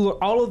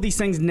all of these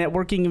things,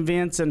 networking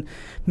events and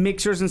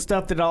mixers and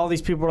stuff that all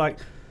these people are like,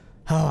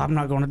 oh, I'm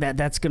not going to that.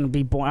 That's going to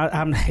be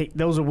boring.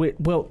 Those are weird.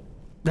 Well,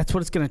 that's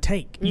what it's going to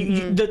take.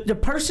 Mm-hmm. The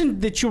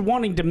person that you're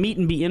wanting to meet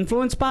and be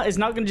influenced by is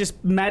not going to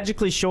just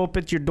magically show up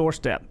at your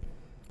doorstep.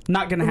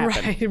 Not going to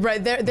happen.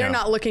 Right. They're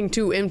not looking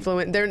to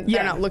influence. They're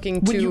not looking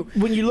to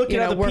when you look at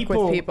other work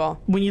with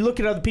people. When you look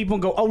at other people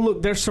and go, oh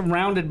look, they're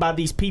surrounded by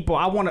these people.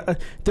 I want to.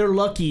 They're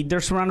lucky. They're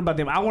surrounded by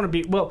them. I want to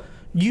be. Well,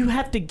 you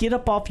have to get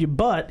up off your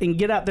butt and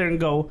get out there and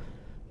go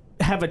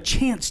have a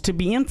chance to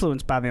be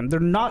influenced by them. They're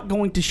not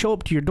going to show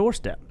up to your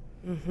doorstep.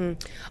 Mm-hmm.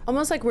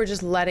 Almost like we're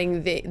just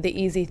letting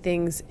the easy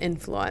things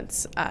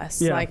influence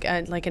us, like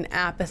an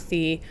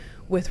apathy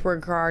with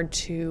regard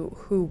to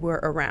who we're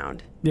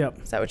around.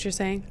 Yep. Is that what you're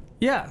saying?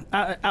 Yeah,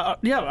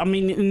 I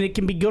mean, and it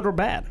can be good or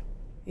bad.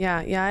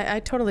 Yeah, I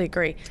totally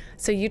agree.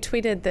 So you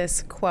tweeted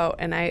this quote,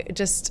 and I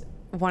just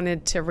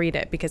wanted to read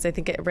it because I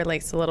think it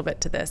relates a little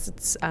bit to this.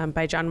 It's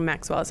by John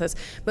Maxwell. It says,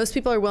 most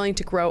people are willing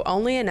to grow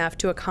only enough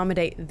to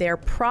accommodate their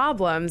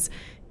problems.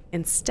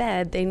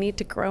 Instead, they need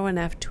to grow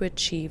enough to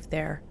achieve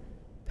their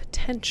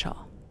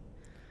potential.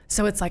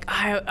 So it's like,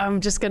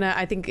 I'm just going to,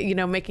 I think,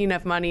 making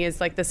enough money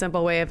is like the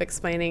simple way of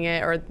explaining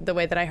it, or the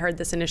way that I heard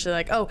this initially,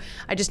 like, oh,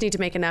 I just need to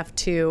make enough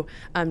to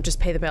just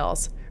pay the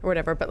bills or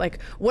whatever. But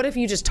like, what if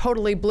you just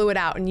totally blew it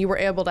out and you were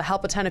able to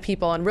help a ton of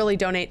people and really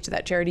donate to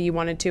that charity you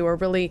wanted to, or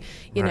really,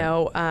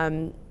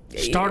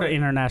 start an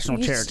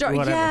international charity,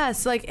 whatever.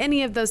 Yes, like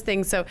any of those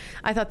things. So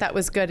I thought that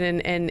was good.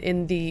 And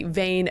in the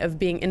vein of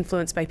being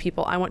influenced by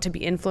people, I want to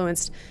be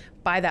influenced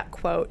by that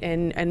quote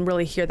and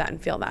really hear that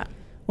and feel that.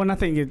 Well, I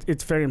think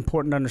it's very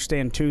important to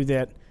understand, too,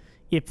 that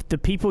if the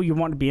people you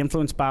want to be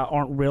influenced by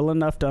aren't real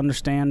enough to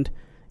understand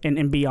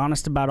and be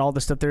honest about all the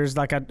stuff there is,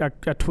 like I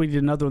tweeted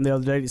another one the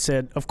other day that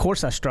said, of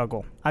course I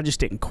struggle. I just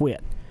didn't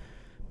quit.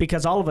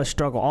 Because all of us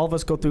struggle. All of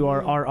us go through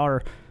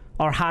our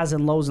highs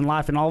and lows in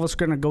life, and all of us are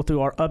going to go through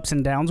our ups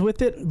and downs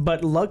with it.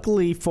 But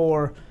luckily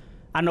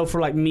I know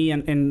for like me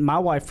and my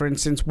wife, for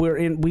instance,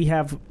 we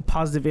have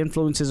positive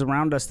influences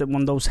around us that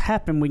when those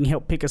happen, we can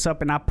help pick us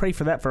up. And I pray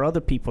for that for other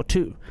people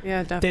too.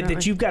 Yeah, definitely.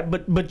 That you've got,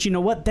 but you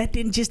know what? That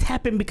didn't just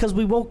happen because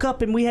we woke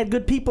up and we had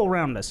good people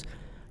around us.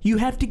 You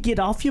have to get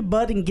off your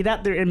butt and get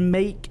out there and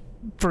make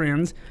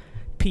friends,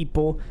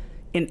 people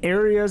in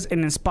areas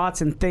and in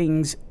spots and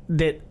things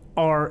that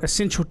are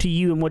essential to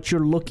you and what you're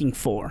looking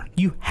for.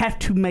 You have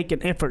to make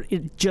an effort.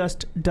 It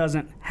just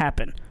doesn't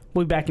happen.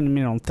 We'll be back in a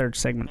minute on the third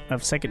segment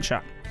of Second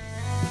Shot.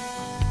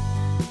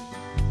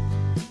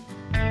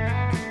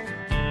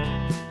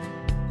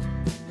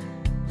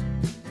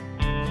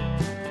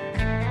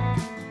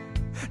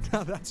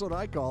 Now that's what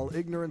I call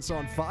ignorance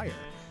on fire.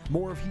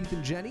 More of Heath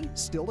and Jenny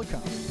still to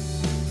come.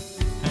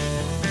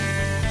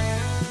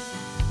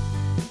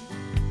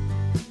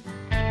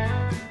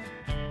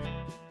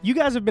 You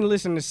guys have been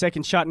listening to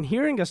Second Shot and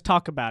hearing us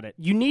talk about it.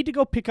 You need to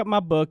go pick up my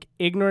book,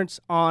 Ignorance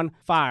on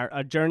Fire,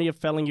 A Journey of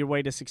Failing Your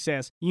Way to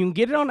Success. You can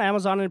get it on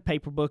Amazon in a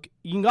paper book.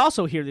 You can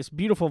also hear this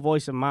beautiful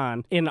voice of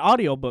mine in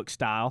audiobook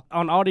style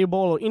on Audible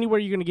or anywhere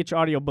you're going to get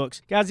your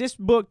audiobooks. Guys, this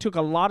book took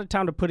a lot of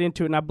time to put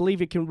into it, and I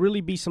believe it can really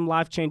be some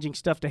life-changing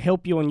stuff to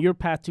help you on your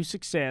path to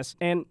success.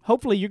 And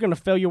hopefully you're going to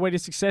fail your way to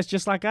success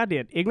just like I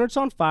did. Ignorance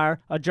on Fire,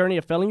 A Journey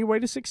of Failing Your Way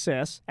to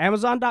Success.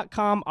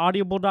 Amazon.com,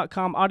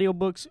 Audible.com,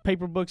 audiobooks,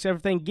 paper books,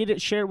 everything. Get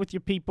it, share it with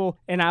your people,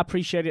 and I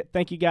appreciate it.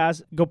 Thank you,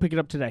 guys. Go pick it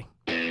up today.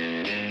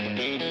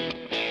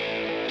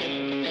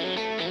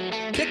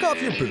 Kick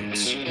off your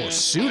boots or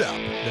suit up.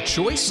 The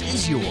choice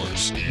is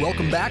yours.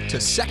 Welcome back to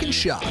Second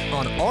Shot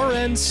on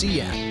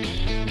RNCN.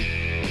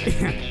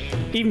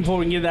 Even before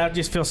we get that, I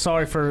just feel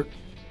sorry for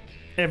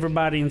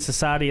everybody in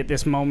society at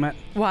this moment.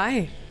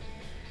 Why?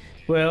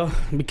 Well,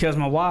 because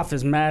my wife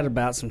is mad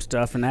about some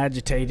stuff and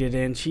agitated,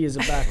 and she is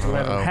about to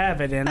let her have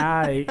it,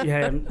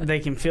 and they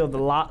can feel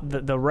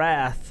the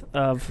wrath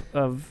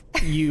of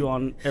you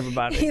on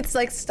everybody. It's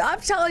like,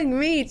 stop telling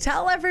me,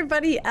 tell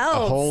everybody else.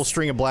 A whole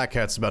string of black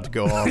cats about to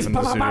go off in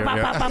the studio.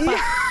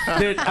 Yeah.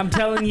 Dude, I'm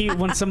telling you,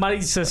 when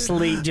somebody's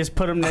asleep, just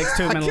put them next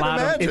to him and can lie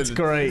them. imagine. It's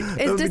great.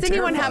 Does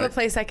anyone have a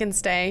place I can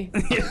stay?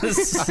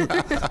 Yes.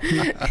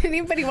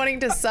 Anybody wanting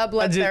to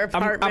sublet their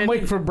apartment? I'm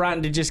waiting for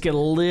Brighton to just get a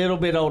little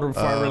bit older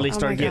before I really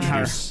start getting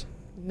her.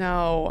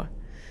 No.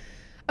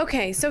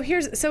 Okay,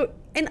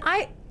 and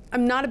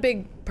I'm not a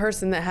big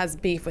person that has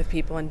beef with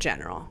people in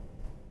general,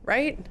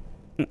 right?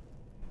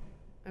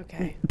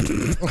 Okay.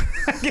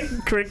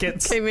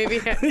 Crickets. Okay,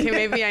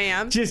 maybe I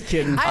am. Just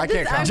kidding. I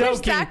can't comment.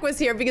 wish Zach was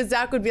here because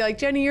Zach would be like,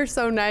 Jenny, you're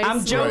so nice.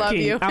 I'm joking. I love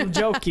you. I'm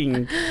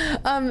joking.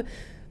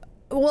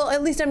 Well,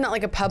 at least I'm not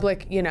like a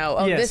public,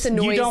 Yes, this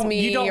annoys me.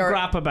 You don't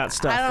gripe about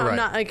stuff. I'm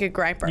not like a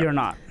griper. You're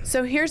not.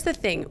 So here's the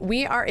thing.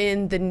 We are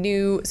in the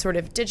new sort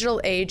of digital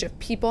age of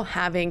people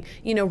having,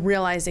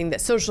 realizing that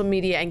social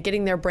media and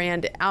getting their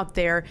brand out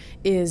there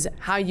is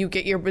how you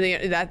get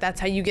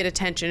that's how you get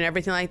attention and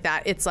everything like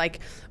that. It's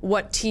like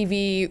what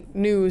TV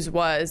news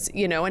was,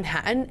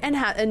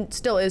 and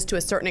still is to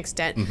a certain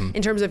extent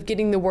in terms of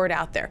getting the word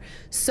out there.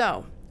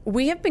 So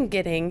we have been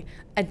getting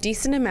a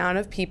decent amount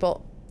of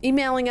people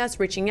emailing us,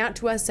 reaching out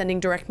to us, sending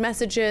direct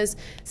messages,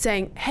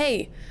 saying,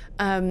 hey,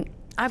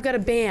 I've got a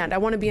band, I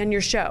want to be on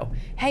your show.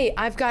 Hey,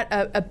 I've got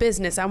a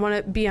business, I want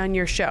to be on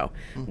your show.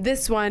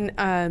 This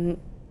one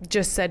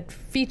just said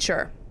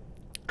feature.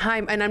 Hi,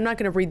 and I'm not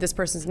going to read this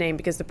person's name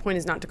because the point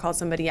is not to call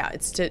somebody out.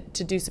 It's to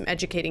do some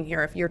educating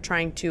here if you're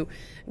trying to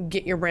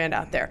get your brand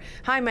out there.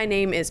 Hi, my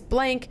name is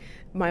blank.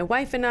 My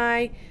wife and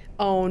I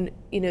own,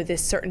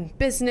 this certain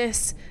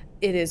business.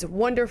 It is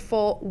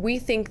wonderful. We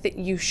think that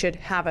you should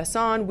have us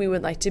on. We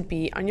would like to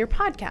be on your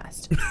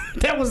podcast.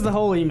 That was the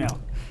whole email.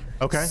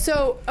 Okay.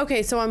 So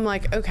I'm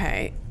like,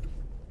 okay.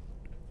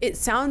 It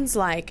sounds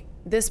like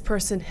this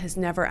person has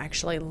never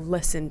actually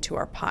listened to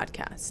our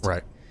podcast.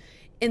 Right.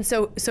 And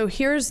so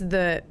here's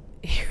the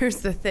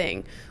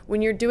thing.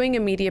 When you're doing a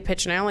media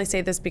pitch, and I only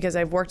say this because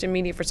I've worked in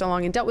media for so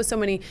long and dealt with so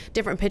many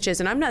different pitches,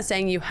 and I'm not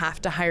saying you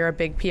have to hire a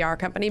big PR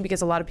company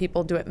because a lot of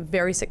people do it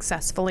very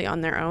successfully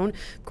on their own.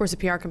 Of course, a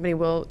PR company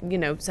will,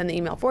 send the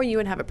email for you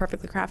and have it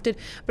perfectly crafted.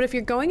 But if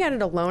you're going at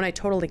it alone, I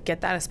totally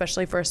get that,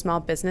 especially for a small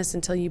business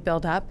until you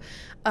build up.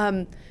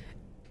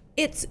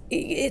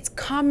 It's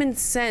common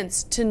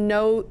sense to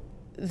know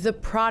the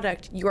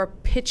product you're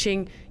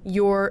pitching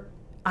your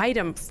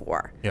item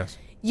for. Yes.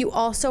 You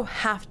also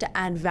have to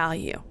add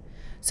value.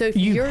 So if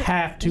You you're,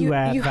 have to you,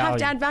 add you have value.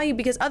 to add value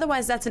because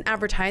otherwise that's an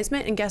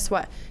advertisement, and guess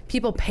what?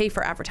 People pay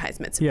for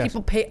advertisements. Yes.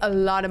 People pay a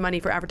lot of money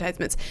for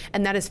advertisements,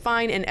 and that is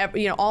fine. And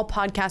all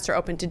podcasts are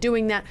open to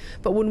doing that.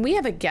 But when we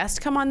have a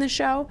guest come on the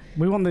show,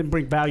 We want them to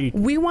bring value.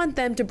 we want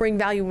them to bring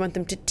value. We want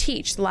them to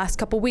teach. The last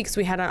couple of weeks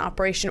we had an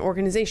Operation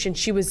Organization.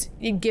 She was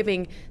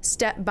giving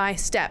step by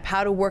step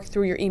how to work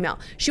through your email.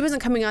 She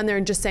wasn't coming on there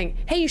and just saying,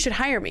 hey, you should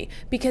hire me,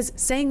 because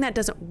saying that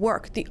doesn't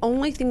work. The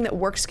only thing that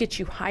works, gets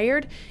you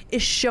hired,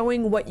 is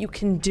showing what you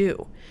can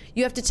do.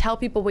 You have to tell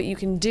people what you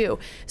can do.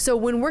 So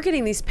when we're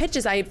getting these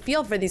pitches, I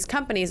feel for these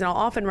companies, and I'll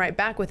often write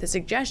back with a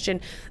suggestion,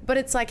 but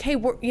it's like, hey,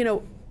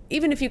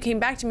 even if you came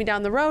back to me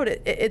down the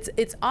road,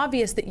 it's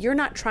obvious that you're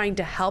not trying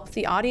to help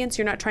the audience.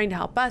 You're not trying to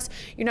help us.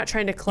 You're not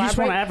trying to collaborate. just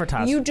want to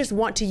advertise. You just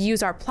want to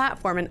use our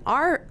platform, and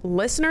our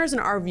listeners and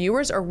our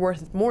viewers are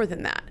worth more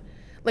than that.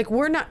 Like,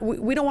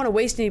 we don't want to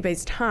waste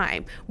anybody's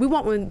time. We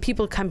want when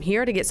people come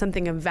here to get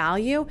something of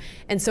value.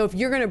 And so if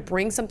you're going to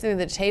bring something to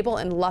the table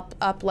and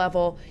up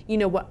level,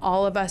 what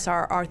all of us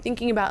are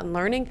thinking about and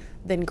learning,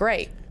 then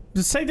great.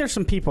 Say there's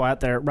some people out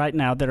there right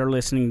now that are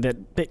listening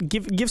that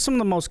give some of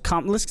the most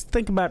common. Let's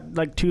think about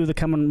like two of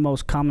the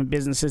most common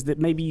businesses that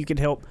maybe you could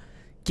help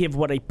give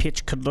what a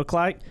pitch could look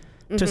like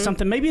to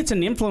something. Maybe it's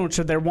an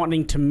influencer they're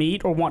wanting to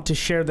meet or want to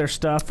share their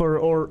stuff,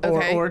 or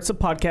it's a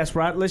podcast,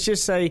 right? Let's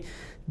just say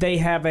they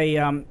have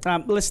a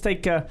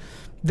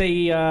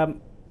they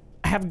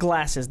have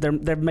glasses.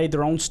 They've made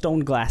their own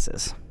stone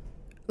glasses.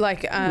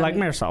 Like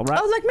Marisol, right?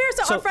 Oh, like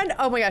Marisol, So- our friend.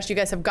 Oh my gosh, you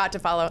guys have got to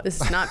follow.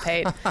 This is not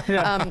paid.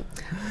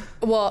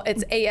 Well,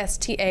 it's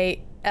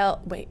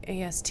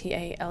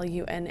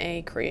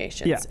ASTALUNA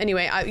Creations. Yeah.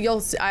 Anyway,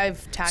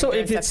 I've tagged. So her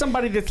and if it's stuff.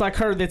 somebody that's like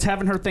her that's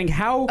having her thing,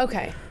 how?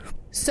 Okay.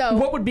 So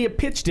What would be a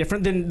pitch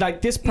different than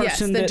like this person? yes,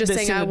 than that, just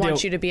that's saying in I the want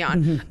deal? you to be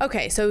on.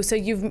 Okay, so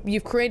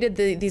you've created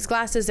these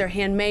glasses. They're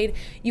handmade.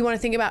 You want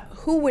to think about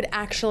who would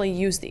actually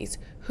use these.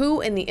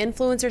 Who in the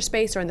influencer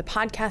space or in the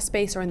podcast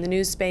space or in the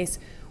news space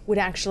would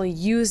actually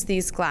use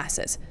these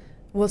glasses?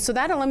 Well, so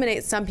that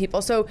eliminates some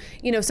people. So,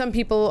 some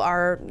people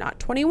are not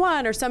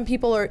 21, or some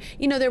people are,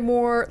 they're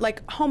more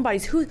like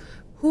homebodies. Who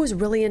is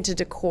really into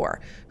decor?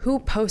 Who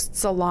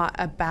posts a lot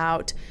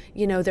about,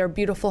 their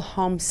beautiful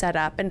home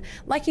setup and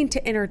liking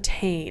to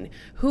entertain?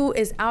 Who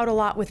is out a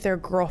lot with their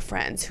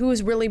girlfriends? Who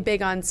is really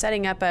big on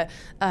setting up a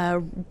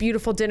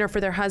beautiful dinner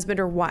for their husband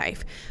or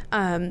wife?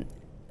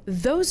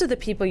 those are the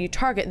people you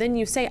target. Then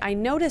you say, I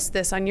noticed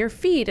this on your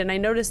feed, and I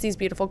noticed these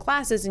beautiful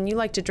glasses, and you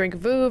like to drink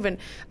Veuve, and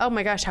oh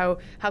my gosh, how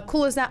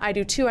cool is that? I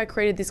do too. I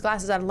created these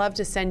glasses. I'd love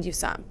to send you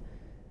some.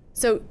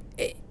 So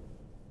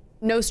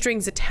no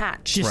strings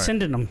attached. Just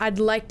sending them. I'd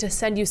like to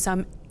send you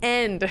some.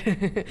 End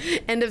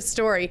of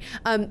story.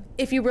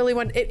 If you really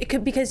want, it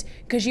could, because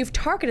you've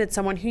targeted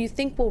someone who you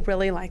think will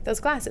really like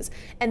those glasses,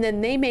 and then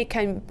they may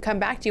come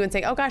back to you and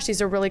say, oh gosh,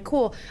 these are really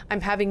cool.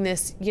 I'm having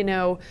this,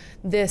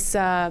 this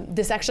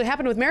actually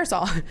happened with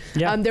Marisol.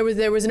 Yeah.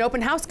 There was an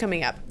open house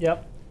coming up.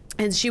 Yep.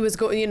 And she was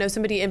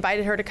somebody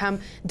invited her to come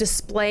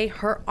display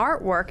her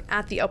artwork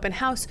at the open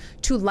house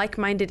to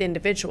like-minded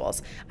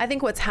individuals. I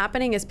think what's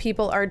happening is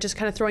people are just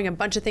kind of throwing a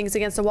bunch of things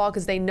against the wall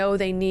because they know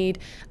they need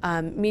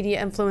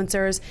media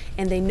influencers,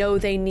 and they know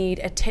they need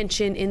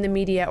attention in the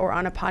media or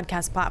on a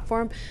podcast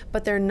platform,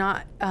 but they're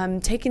not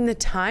taking the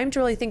time to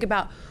really think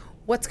about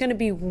what's going to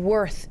be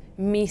worth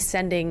me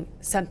sending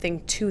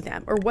something to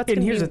them, or what's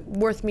going to be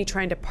worth me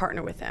trying to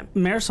partner with them.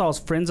 Marisol's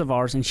friends of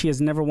ours, and she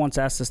has never once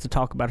asked us to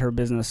talk about her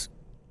business.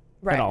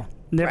 Right. At all.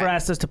 Never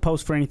asked us to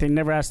post for anything,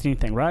 never asked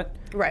anything, right?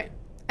 Right.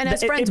 And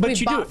as friends,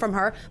 we bought from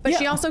her, but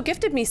she also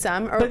gifted me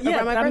some around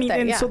my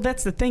birthday. So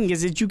that's the thing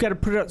is that you got to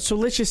put it up. So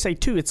let's just say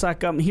too, it's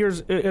like,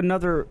 here's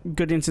another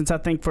good instance I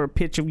think for a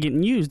pitch of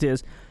getting used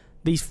is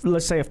these,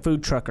 let's say a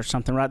food truck or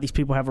something, right? These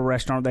people have a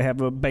restaurant, they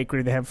have a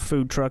bakery, they have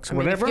food trucks, or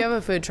whatever. If you have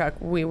a food truck,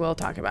 we will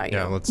talk about you.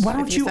 Yeah, why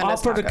don't you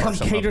offer to come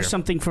cater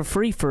something for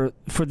free for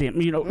them?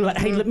 Like,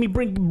 hey, let me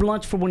bring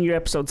lunch for one of your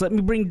episodes. Let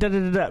me bring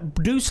da-da-da-da.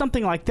 Do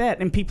something like that,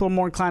 and people are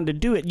more inclined to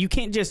do it. You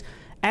can't just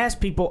ask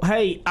people,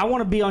 hey, I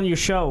want to be on your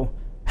show.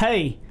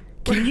 Hey,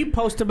 can you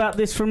post about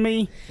this for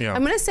me? Yeah.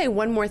 I'm going to say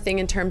one more thing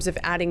in terms of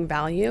adding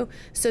value.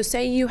 So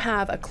say you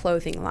have a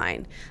clothing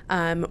line.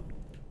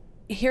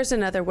 Here's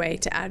another way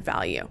to add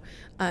value.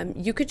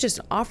 You could just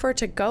offer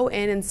to go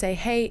in and say,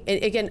 hey,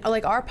 again,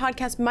 like our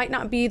podcast might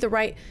not be the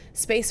right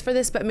space for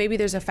this, but maybe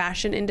there's a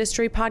fashion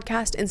industry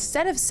podcast.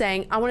 Instead of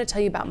saying, I want to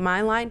tell you about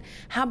my line,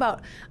 how about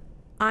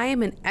I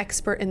am an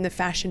expert in the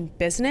fashion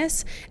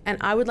business, and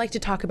I would like to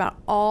talk about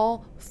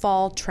all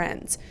fall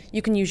trends.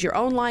 You can use your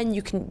own line,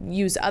 you can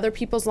use other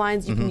people's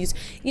lines, you can use,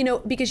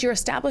 because you're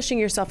establishing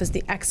yourself as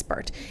the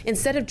expert.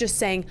 Instead of just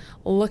saying,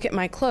 look at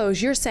my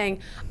clothes, you're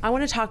saying, I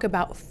want to talk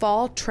about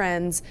fall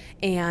trends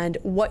and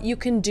what you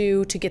can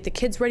do to get the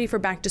kids ready for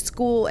back to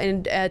school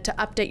and to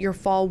update your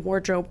fall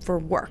wardrobe for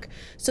work,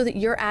 so that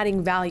you're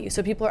adding value,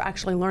 so people are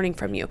actually learning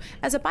from you.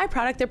 As a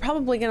byproduct, they're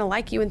probably going to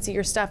like you and see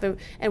your stuff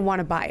and want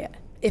to buy it.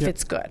 If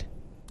it's good.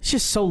 It's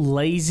just so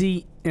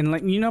lazy, and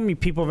like how many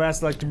people have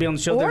asked like to be on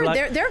the show. Or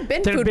there have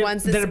been food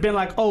ones that have been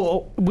like,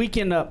 we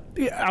can I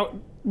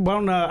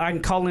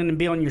can call in and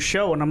be on your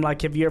show, and I'm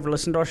like, have you ever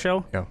listened to our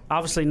show? Yeah.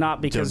 Obviously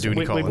not, because we've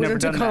never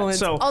done that.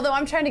 So, although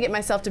I'm trying to get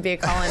myself to be a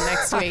call-in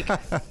next week.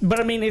 But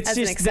I mean, it's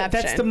just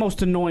that's the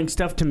most annoying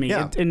stuff to me,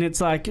 and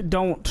it's like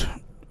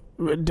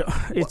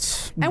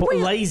it's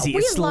lazy.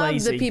 We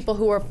love the people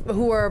who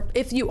are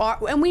if you are,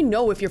 and we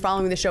know if you're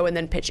following the show and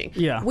then pitching.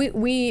 Yeah,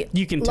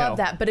 you can love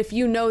that. But if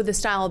you know the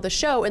style of the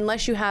show,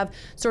 unless you have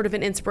sort of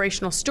an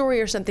inspirational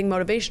story or something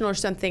motivational or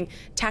something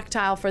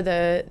tactile for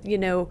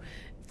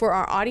for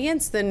our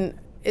audience, then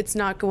it's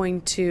not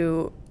going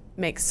to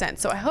make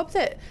sense. So I hope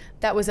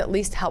that was at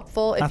least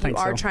helpful if you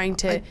are trying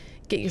to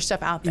get your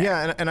stuff out there.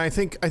 Yeah, and I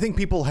think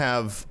people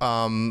have.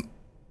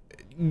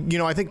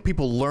 I think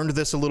people learned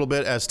this a little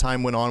bit as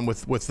time went on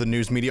with the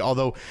news media,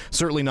 although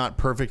certainly not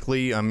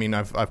perfectly. I mean,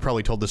 I've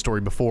probably told this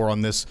story before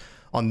on this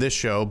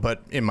show,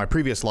 but in my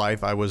previous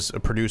life, I was a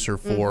producer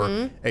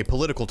for a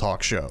political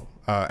talk show,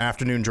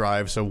 Afternoon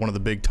Drive, so one of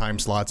the big time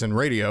slots in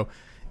radio,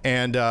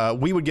 and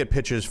we would get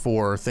pitches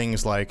for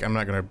things like, I'm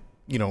not going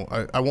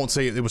to, I won't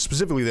say it was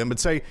specifically them, but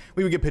say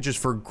we would get pitches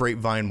for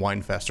Grapevine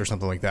Wine Fest or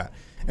something like that.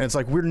 And it's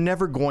like, we're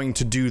never going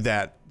to do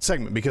that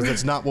segment because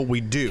that's not what we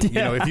do.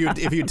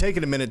 If you'd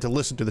taken a minute to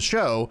listen to the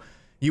show,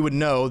 you would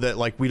know that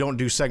like we don't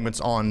do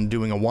segments on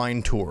doing a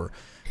wine tour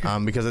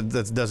because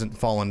that doesn't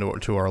fall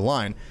into our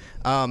line.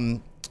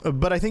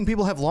 But I think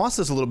people have lost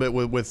this a little bit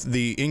with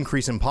the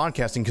increase in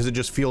podcasting because it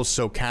just feels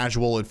so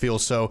casual. It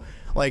feels so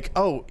like,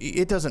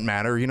 it doesn't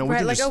matter. We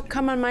right, like,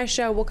 come on my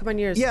show, we'll come on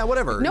yours. Yeah,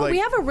 whatever. No, we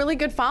have a really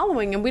good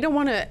following, and we don't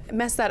want to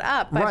mess that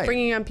up by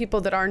bringing on people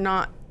that are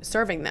not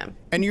serving them.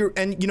 And you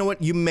know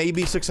what? You may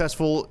be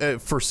successful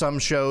for some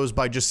shows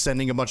by just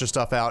sending a bunch of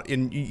stuff out,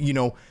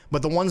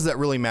 but the ones that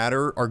really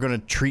matter are going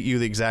to treat you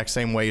the exact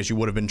same way as you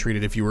would have been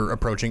treated if you were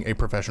approaching a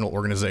professional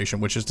organization,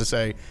 which is to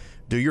say,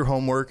 do your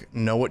homework,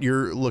 know what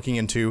you're looking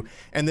into,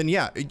 and then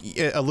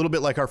a little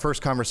bit like our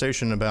first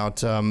conversation about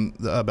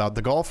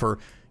the golfer.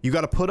 You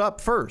got to put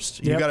up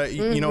first. You got to,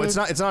 it's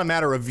not a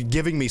matter of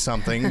giving me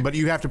something, but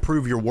you have to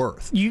prove your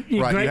worth. You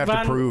have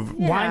to prove.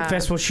 Wine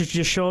Festival should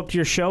just show up to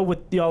your show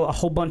with a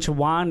whole bunch of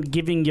wine,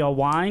 giving y'all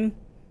wine.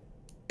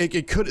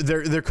 It could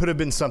there could have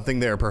been something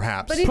there,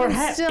 perhaps. But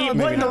perhaps still, it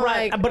wasn't the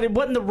right. But it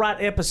wasn't the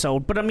right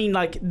episode. But I mean,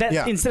 like that.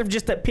 Yeah. Instead of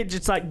just that pitch,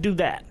 it's like do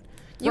that.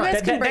 You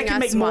guys can bring that can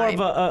make more of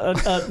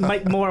a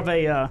make more of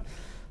a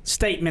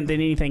statement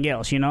than anything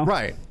else.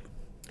 Right.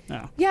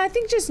 Yeah, I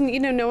think just,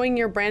 knowing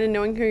your brand and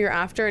knowing who you're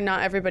after, and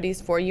not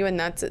everybody's for you, and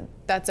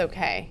that's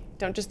okay.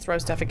 Don't just throw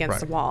stuff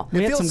against the wall.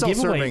 It feels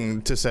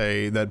self-serving to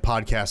say that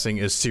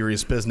podcasting is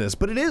serious business,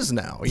 but it is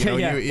now.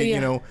 You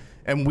know,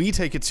 and we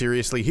take it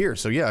seriously here.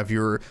 So yeah, if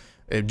you're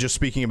just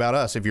speaking about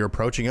us, if you're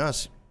approaching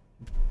us,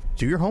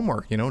 do your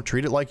homework.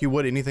 Treat it like you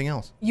would anything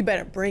else. You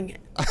better bring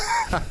it.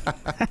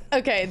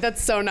 Okay,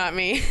 that's so not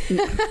me.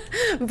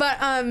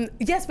 But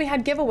yes, we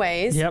had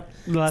giveaways. Yep,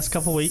 the last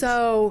couple weeks.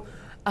 So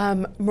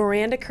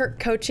Miranda Kirk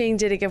Coaching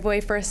did a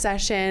giveaway for a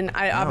session.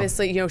 I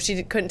obviously,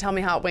 she couldn't tell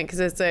me how it went because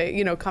it's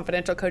a,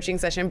 confidential coaching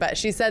session, but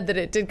she said that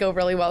it did go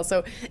really well.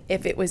 So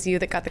if it was you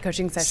that got the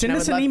coaching session, send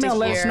us an email,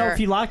 let us know if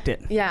you liked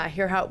it. Yeah,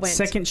 hear how it went.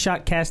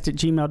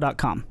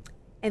 secondshotcast@gmail.com.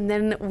 And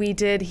then we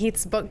did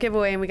Heath's book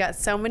giveaway, and we got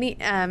so many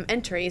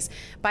entries.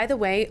 By the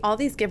way, all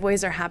these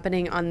giveaways are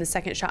happening on the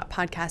Second Shot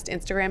Podcast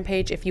Instagram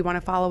page if you want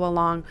to follow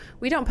along.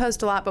 We don't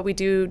post a lot, but we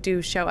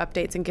do show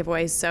updates and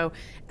giveaways. So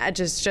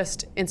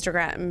just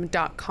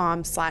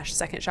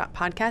Instagram.com/Second Shot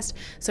Podcast.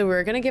 So we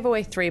were going to give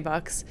away 3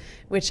 books,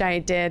 which I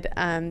did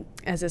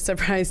as a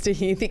surprise to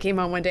Heath. He came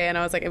on one day, and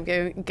I was like, I'm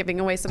giving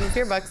away some of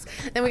your books.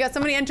 Then we got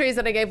so many entries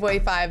that I gave away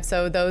 5.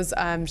 So those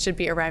should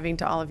be arriving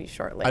to all of you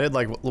shortly. I did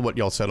like what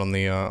y'all said on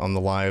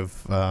the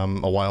live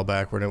a while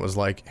back, where it was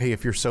like, hey,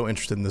 if you're so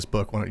interested in this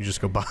book, why don't you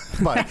just go buy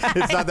it?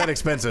 It's not that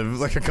expensive.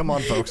 Like, come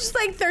on, folks. It's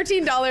like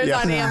 $13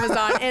 on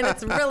Amazon, and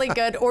it's really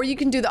good. Or you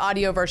can do the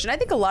audio version. I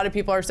think a lot of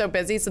people are so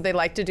busy, so they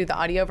like to do the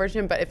audio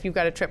version. But if you've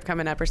got a trip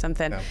coming up or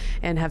something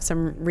and have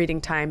some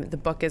reading time, the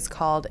book is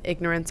called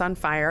Ignorance on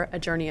Fire, A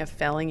Journey of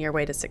Failing Your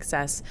Way to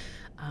Success,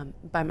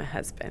 by my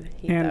husband,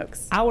 Heath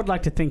Oaks. I would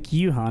like to thank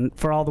you, Hun,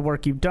 for all the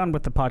work you've done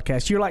with the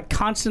podcast. You're like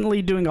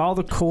constantly doing all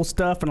the cool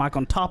stuff and like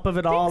on top of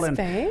it all, and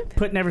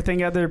putting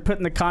everything other,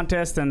 putting the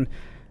contest, and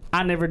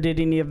I never did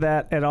any of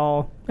that at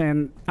all.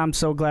 And I'm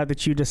so glad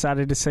that you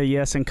decided to say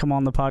yes and come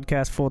on the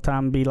podcast full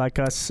time and be like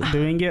us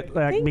doing it.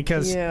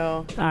 Because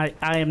I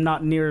am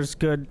not near as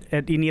good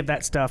at any of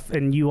that stuff,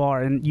 and you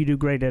are, and you do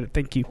great at it.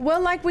 Thank you.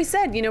 Well, like we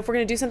said, if we're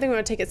going to do something, we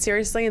want to take it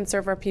seriously and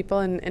serve our people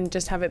and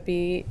just have it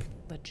be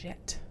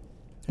legit.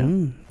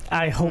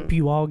 I hope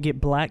you all get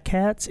black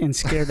cats and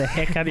scare the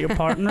heck out of your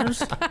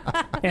partners.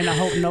 And I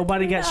hope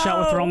nobody gets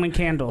shot with Roman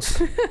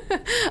candles.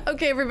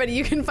 Okay, everybody,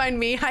 you can find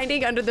me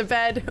hiding under the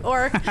bed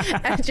or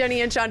at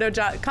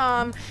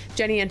JennyandChando.com,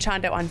 Jenny and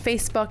Chando on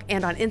Facebook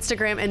and on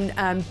Instagram.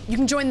 And you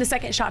can join the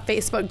Second Shot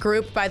Facebook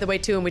group, by the way,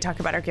 too, and we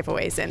talk about our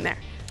giveaways in there.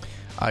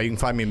 You can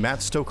find me Matt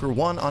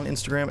Stoker1 on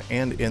Instagram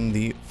and in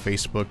the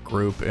Facebook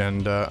group.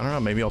 And I don't know,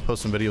 maybe I'll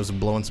post some videos of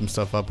blowing some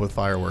stuff up with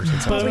fireworks. It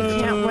sounds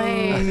like can't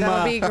wait.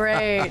 That'll be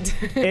great.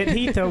 At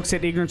Heath Oaks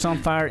at Ignorance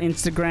on Fire,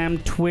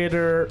 Instagram,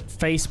 Twitter,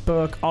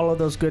 Facebook, all of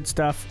those good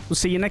stuff. We'll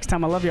see you next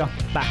time. I love y'all.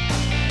 Bye.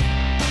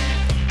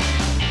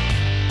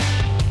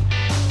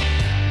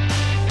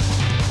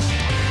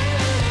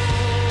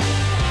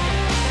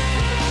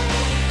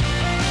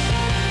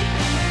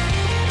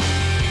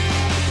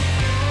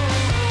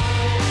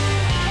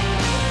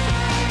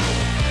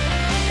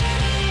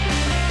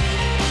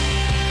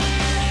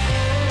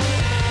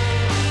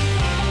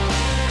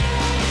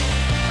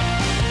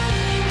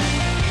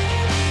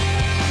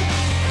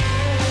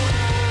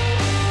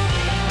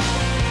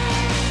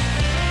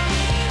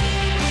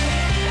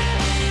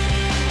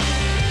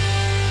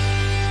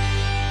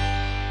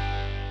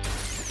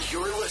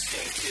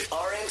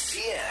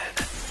 RNCN,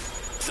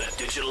 the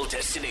digital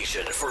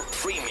destination for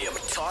premium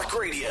talk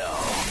radio.